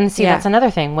to. And see, Yeah. that's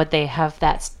another thing. Would they have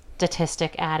that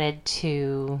statistic added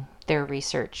to their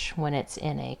research when it's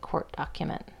in a court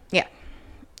document? yeah.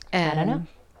 And I don't know.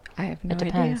 I have no It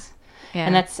idea. depends. Yeah.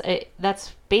 And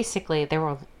that's basically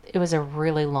it was a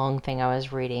really long thing I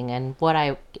was reading, and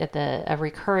a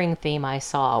recurring theme I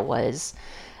saw was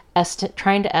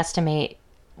trying to estimate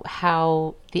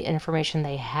how the information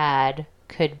they had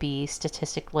could be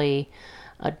statistically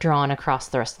drawn across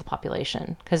the rest of the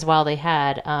population. Because while they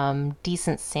had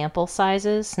decent sample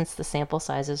sizes, since the sample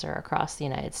sizes are across the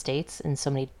United States in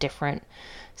so many different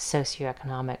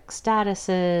socioeconomic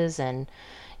statuses, and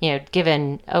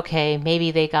given, okay,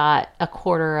 maybe they got a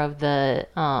quarter of the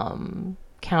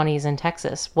counties in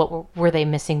Texas, what were they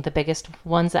missing? The biggest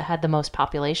ones that had the most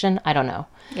population? I don't know.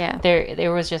 Yeah.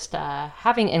 There was just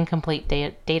having incomplete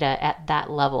data at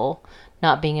that level,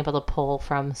 not being able to pull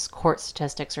from court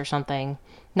statistics or something.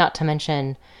 Not to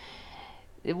mention,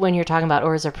 when you're talking about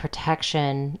orders of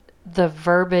protection, the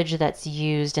verbiage that's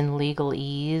used in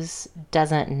legalese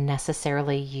doesn't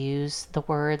necessarily use the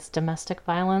words domestic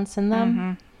violence in them.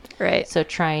 Mm-hmm. Right. So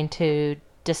trying to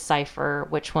decipher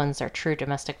which ones are true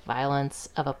domestic violence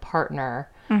of a partner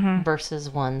versus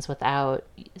ones without.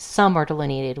 Some are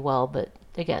delineated well, but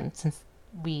again, since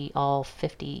we all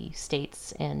 50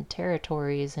 states and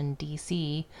territories and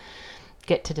DC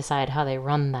get to decide how they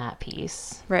run that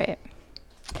piece. Right.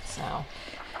 So,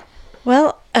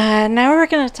 well, now we're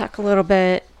going to talk a little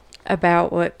bit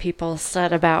about what people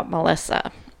said about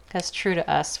Melissa. Because true to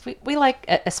us, we like,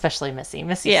 especially Missy.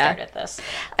 Missy started this.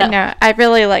 I know. I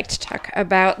really like to talk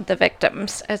about the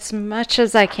victims as much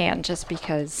as I can, just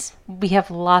because we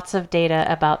have lots of data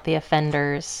about the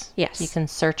offenders. Yes. You can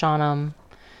search on them.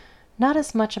 Not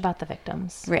as much about the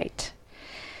victims. Right.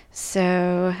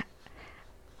 So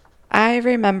I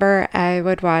remember I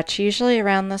would watch, usually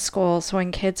around the schools,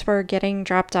 when kids were getting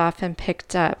dropped off and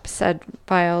picked up, said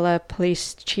Viola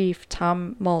Police Chief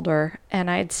Tom Mulder, and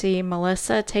I'd see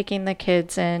Melissa taking the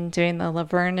kids in, doing the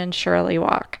Laverne and Shirley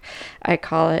walk. I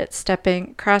call it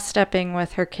cross-stepping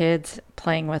with her kids,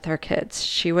 playing with her kids.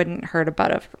 She wouldn't hurt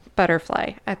a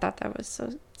butterfly. I thought that was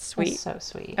so sweet. That's so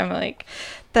sweet. I'm like,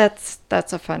 that's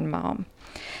a fun mom.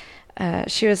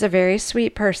 She was a very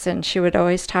sweet person. She would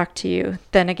always talk to you.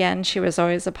 Then again, she was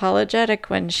always apologetic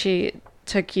when she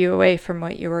took you away from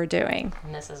what you were doing.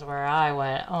 And this is where I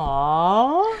went,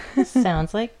 "Aw, this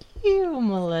sounds like you,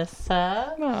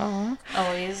 Melissa." Aww.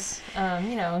 Always,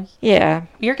 Yeah.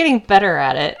 you're getting better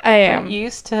at it. I am. You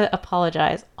used to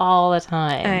apologize all the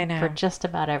time I know. for just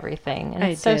about everything. And I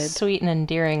it's so did. sweet and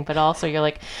endearing, but also you're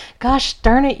like, gosh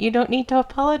darn it, you don't need to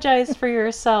apologize for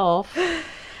yourself.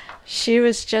 She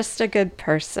was just a good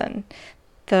person.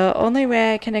 The only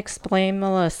way I can explain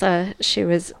Melissa, she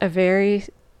was a very,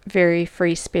 very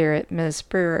free spirit, Ms.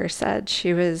 Brewer said.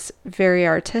 She was very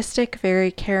artistic,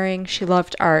 very caring. She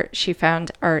loved art. She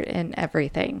found art in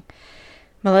everything.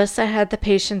 Melissa had the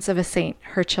patience of a saint.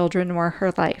 Her children were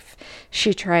her life.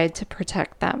 She tried to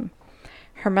protect them.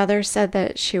 Her mother said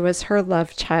that she was her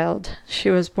love child. She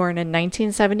was born in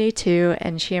 1972,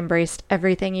 and she embraced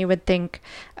everything you would think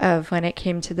of when it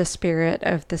came to the spirit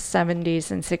of the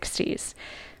 70s and 60s.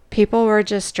 People were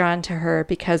just drawn to her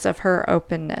because of her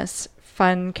openness,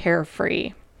 fun,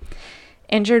 carefree.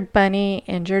 Injured bunny,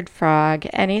 injured frog,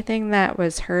 anything that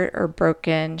was hurt or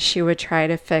broken, she would try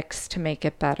to fix to make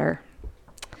it better.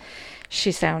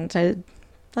 She sounded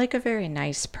like a very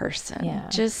nice person. Yeah.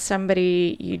 Just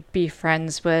somebody you'd be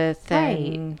friends with.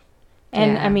 Right.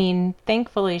 And I mean,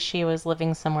 thankfully she was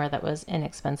living somewhere that was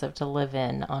inexpensive to live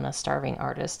in on a starving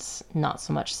artist's not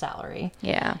so much salary.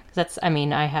 Yeah.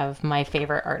 I have my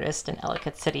favorite artist in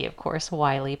Ellicott City, of course,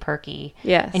 Wiley Perky.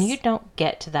 Yes. And you don't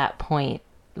get to that point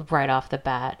right off the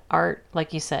bat. Art,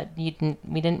 like you said, we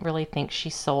didn't really think she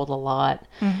sold a lot.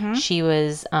 Mm-hmm. She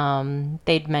was,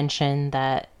 they'd mentioned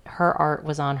that her art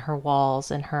was on her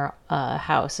walls in her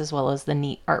house, as well as the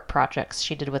neat art projects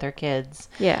she did with her kids.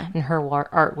 Yeah. And her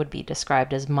art would be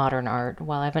described as modern art.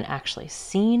 While I haven't actually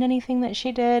seen anything that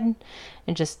she did,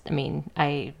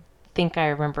 I think I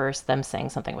remember them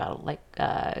saying something about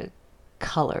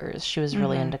colors. She was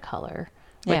really into color,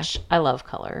 which I love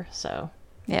color. So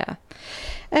yeah,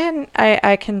 and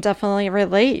I can definitely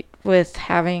relate with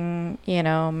having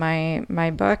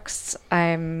my books.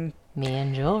 Me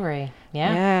and jewelry.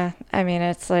 Yeah. Yeah. I mean,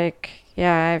 it's like,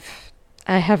 I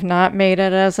have not made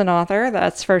it as an author,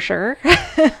 that's for sure.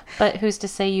 But who's to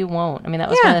say you won't? I mean, that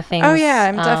was one of the things. Oh yeah,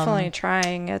 I'm definitely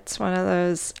trying. It's one of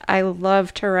those, I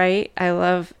love to write. I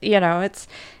love, it's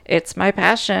it's my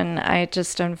passion. I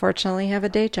just unfortunately have a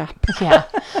day job. Yeah.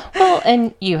 Well,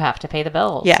 and you have to pay the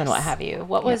bills Yes. and what have you.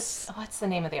 What's the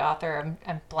name of the author?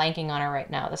 I'm blanking on her right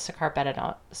now. The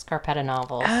Scarpetta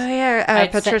novels. Oh, yeah.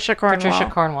 Patricia Cornwall.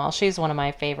 Patricia Cornwall. She's one of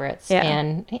my favorites. Yeah.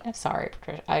 And sorry,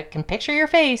 Patricia, I can picture your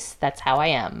face. That's how I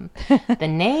am. The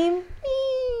name?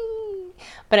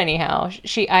 But anyhow,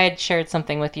 I had shared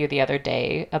something with you the other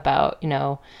day about,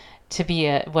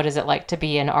 what is it like to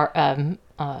be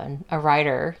a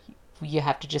writer? You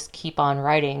have to just keep on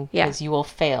writing because you will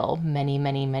fail many,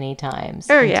 many, many times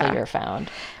until you're found.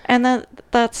 And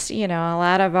that's, a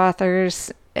lot of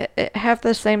authors have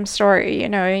the same story.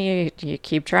 You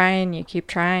keep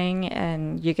trying,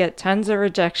 and you get tons of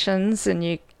rejections, and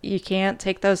you can't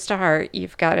take those to heart.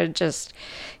 You've got to just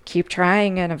keep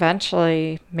trying, and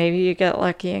eventually maybe you get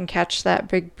lucky and catch that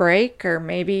big break, or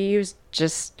maybe you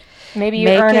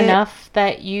earn enough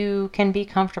that you can be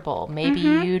comfortable. Maybe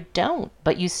you don't,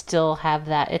 but you still have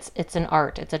that. It's an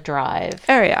art. It's a drive.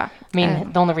 Oh, yeah. I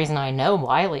mean, the only reason I know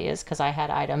Wiley is because I had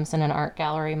items in an art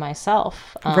gallery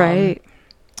myself. Right.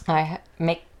 I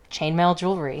make chainmail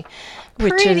jewelry.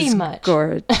 Which is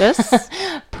gorgeous.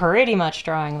 Pretty much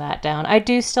drawing that down. I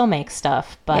do still make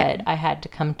stuff, but I had to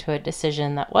come to a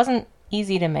decision that wasn't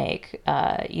easy to make.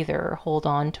 Either hold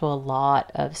on to a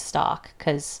lot of stock,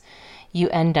 because you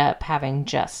end up having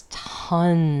just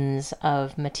tons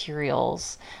of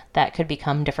materials that could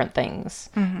become different things,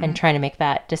 and trying to make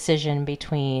that decision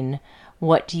between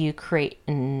what do you create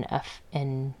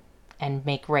and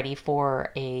make ready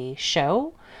for a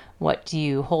show. What do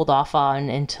you hold off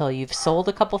on until you've sold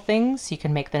a couple things so you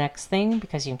can make the next thing,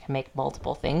 because you can make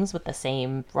multiple things with the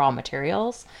same raw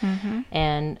materials.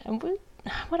 And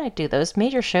what I do, those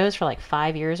major shows for like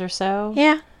 5 years or so.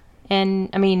 Yeah.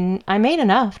 And I mean, I made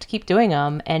enough to keep doing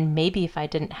them. And maybe if I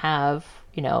didn't have,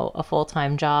 a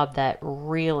full-time job that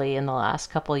really in the last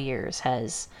couple of years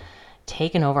has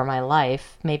taken over my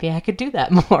life, maybe I could do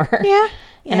that more. Yeah.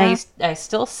 And I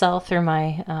still sell through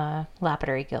my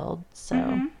lapidary guild.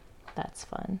 So that's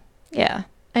fun. Yeah.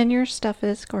 And your stuff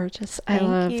is gorgeous. I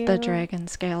love you. the dragon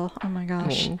scale. Oh my gosh.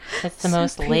 I mean, it's the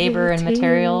most labor and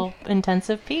material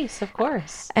intensive piece, of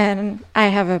course. And I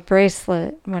have a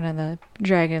bracelet, one of the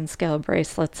dragon scale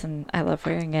bracelets, and I love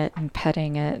wearing it and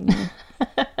petting it. And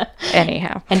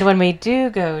anyhow. And when we do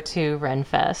go to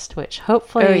Renfest, which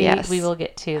hopefully we will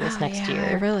get to this next year.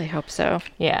 I really hope so.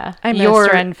 Yeah. I miss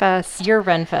Renfest. Your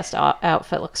Renfest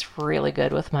outfit looks really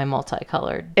good with my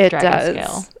multicolored dragon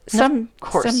scale. Of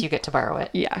course, you get to borrow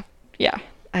it. Yeah. Yeah.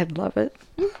 I'd love it.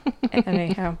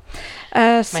 Anyhow.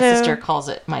 My sister calls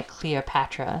it my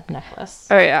Cleopatra necklace.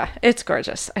 Oh, yeah. It's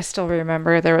gorgeous. I still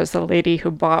remember there was a lady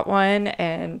who bought one,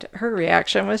 and her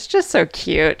reaction was just so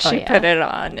cute. She put it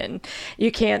on, and you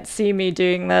can't see me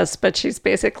doing this, but she's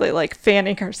basically like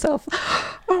fanning herself.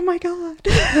 Oh, my God.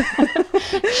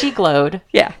 She glowed.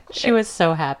 Yeah. She was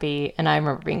so happy, and I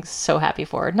remember being so happy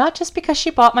for her. Not just because she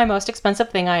bought my most expensive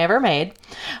thing I ever made,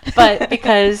 but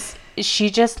because she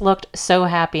just looked so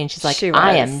happy, and she's like,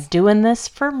 I am doing this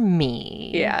for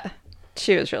me. Yeah,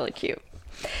 she was really cute.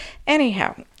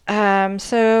 Anyhow,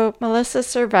 so Melissa's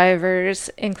survivors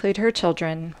include her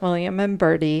children, William and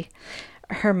Bertie,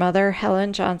 her mother,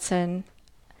 Helen Johnson,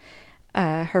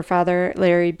 her father,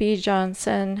 Larry B.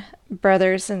 Johnson,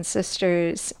 brothers and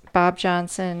sisters, Bob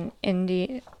Johnson,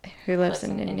 who lives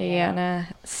in Indiana,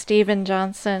 Stephen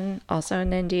Johnson, also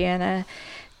in Indiana,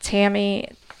 Tammy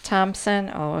Thompson,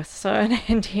 also in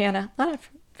Indiana. A lot of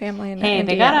family in Indiana.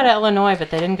 They got out of Illinois,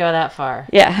 but they didn't go that far.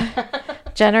 Yeah.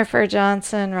 Jennifer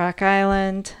Johnson, Rock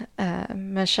Island,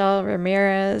 Michelle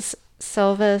Ramirez,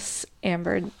 Silvis,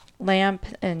 Amber Lamp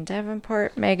in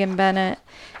Davenport, Megan Bennett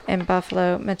in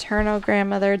Buffalo, maternal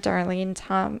grandmother Darlene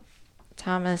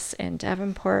Thomas in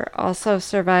Davenport. Also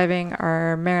surviving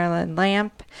are Marilyn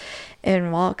Lamp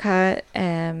in Walcott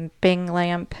and Bing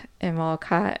Lamp in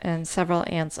Walcott, and several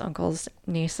aunts, uncles,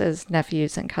 nieces,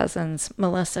 nephews, and cousins.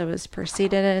 Melissa was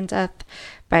preceded in death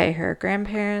by her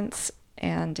grandparents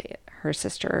and her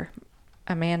sister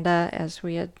Amanda, as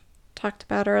we had talked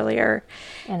about earlier.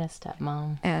 And a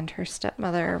stepmom. And her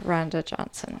stepmother, Rhonda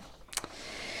Johnson.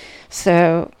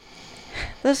 So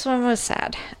this one was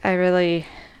sad. The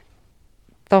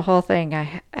whole thing,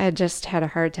 I just had a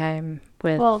hard time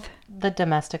with. Well, the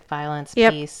domestic violence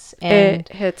piece. And it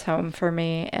hits home for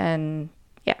me, and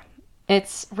yeah.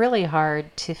 It's really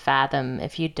hard to fathom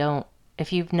if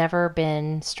you've never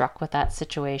been struck with that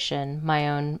situation. My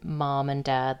own mom and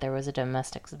dad, there was a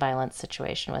domestic violence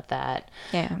situation with that.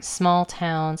 Yeah. Small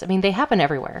towns, I mean, they happen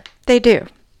everywhere. They do.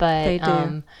 But they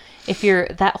do. If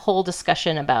that whole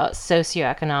discussion about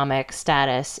socioeconomic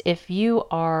status, if you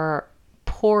are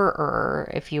poorer,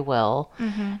 if you will.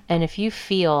 And if you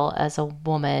feel as a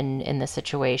woman in this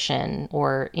situation,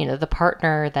 or, the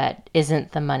partner that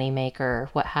isn't the moneymaker,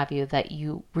 what have you, that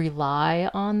you rely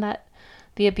on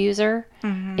the abuser,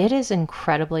 it is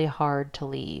incredibly hard to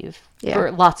leave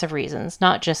for lots of reasons,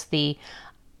 not just the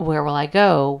where will I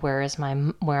go? Where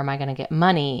am I going to get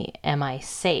money? Am I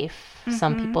safe?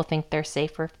 Some people think they're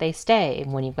safer if they stay.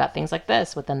 And when you've got things like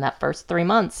this, within that first 3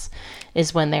 months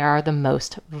is when they are the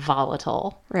most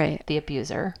volatile, Right. the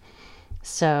abuser.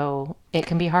 So it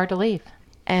can be hard to leave.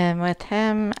 And with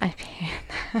him, I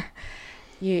mean,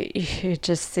 you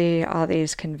just see all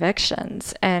these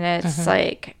convictions, and it's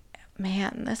like,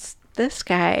 man, this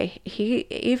guy,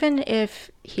 even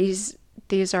if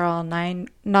these are all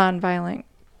non-violent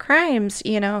crimes,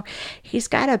 he's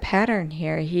got a pattern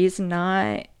here. He's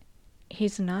not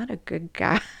a good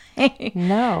guy.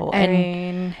 No.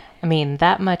 I mean,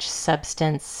 that much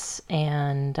substance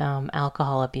and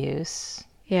alcohol abuse.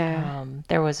 Yeah.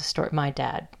 There was a story. My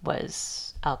dad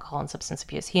was alcohol and substance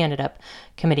abuse. He ended up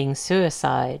committing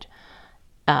suicide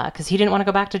because he didn't want to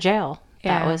go back to jail.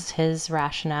 That was his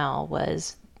rationale,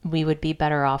 was we would be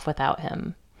better off without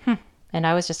him. And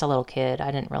I was just a little kid. I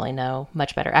didn't really know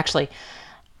much better. Actually,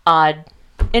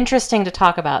 interesting to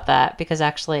talk about that, because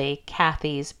actually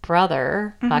Kathy's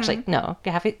brother,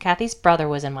 Kathy's brother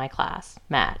was in my class,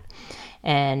 Matt.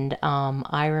 And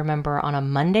I remember on a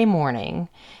Monday morning,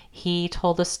 he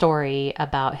told a story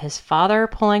about his father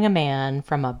pulling a man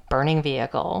from a burning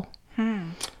vehicle.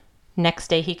 Next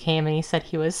day he came and he said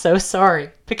he was so sorry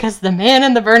because the man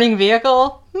in the burning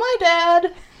vehicle, my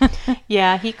dad.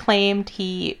 Yeah, he claimed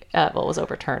he, it was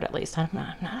overturned at least. I'm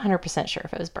not 100% sure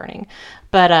if it was burning.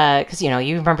 But, because, you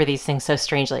remember these things so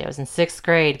strangely. I was in 6th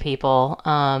grade, people.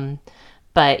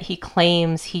 But he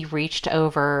claims he reached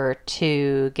over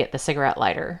to get the cigarette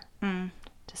lighter to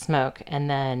smoke. And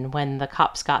then when the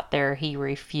cops got there, he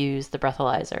refused the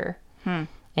breathalyzer.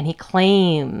 And he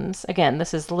claims, again,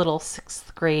 this is little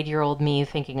 6th grade year old me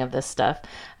thinking of this stuff.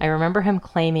 I remember him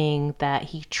claiming that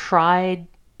he tried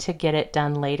to get it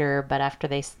done later, but after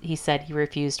he said he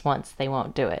refused once, they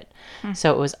won't do it.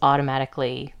 So it was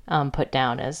automatically put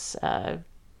down as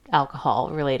alcohol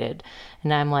related.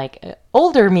 And I'm like,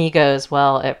 older me goes,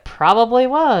 well, it probably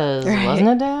was, wasn't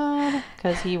it, Dad?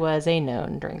 Because he was a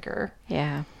known drinker.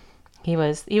 Yeah. He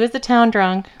was the town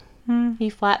drunk. He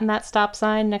flattened that stop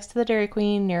sign next to the Dairy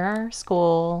Queen near our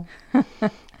school.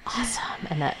 Awesome.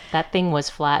 And that thing was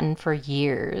flattened for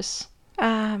years.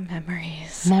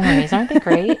 Memories. Memories, aren't they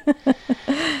great?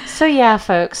 So yeah,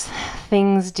 folks,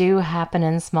 things do happen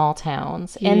in small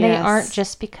towns. And they aren't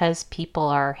just because people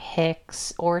are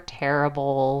hicks or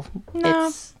terrible. No.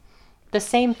 It's the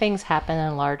same things happen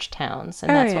in large towns.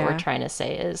 And that's what we're trying to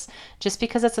say, is just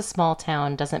because it's a small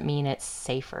town doesn't mean it's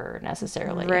safer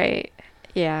necessarily. Right.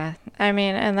 Yeah. I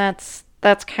mean, and that's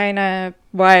kind of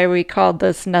why we called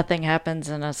this Nothing Happens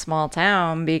in a Small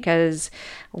Town, because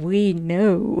we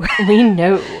know. We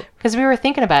know. Because we were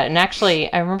thinking about it. And actually,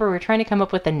 I remember we were trying to come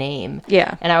up with a name.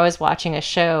 Yeah. And I was watching a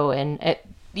show, and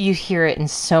you hear it in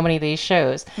so many of these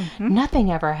shows.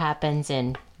 Nothing ever happens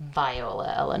in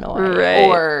Viola, Illinois. Right.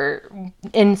 Or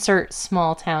insert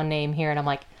small town name here. And I'm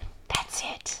like, that's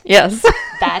it. Yes.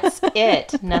 That's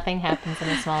it. Nothing happens in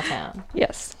a small town.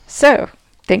 Yes. So,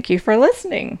 thank you for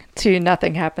listening to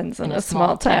Nothing Happens in a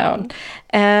Small Town.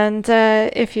 And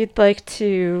if you'd like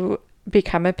to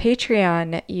become a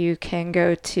Patreon, you can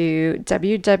go to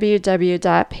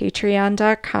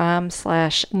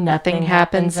www.patreon.com/Nothing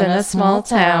Happens in a Small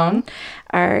Town.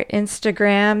 Our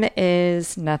Instagram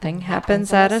is Nothing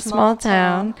Happens at a Small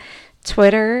Town.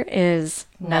 Twitter is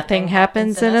Nothing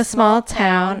Happens in a Small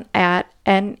Town at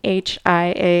NHIAST.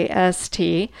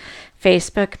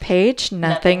 Facebook page,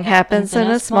 Nothing Happens in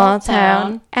a Small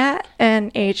Town at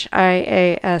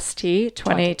NHIAST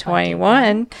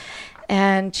 2021.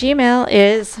 And Gmail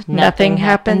is Nothing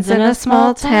Happens in a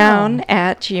Small Town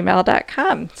at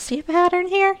gmail.com. See a pattern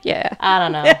here? Yeah. I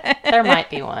don't know. There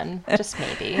might be one. Just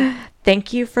maybe.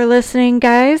 Thank you for listening,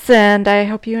 guys, and I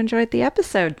hope you enjoyed the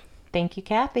episode. Thank you,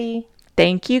 Kathy.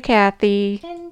 Thank you, Kathy.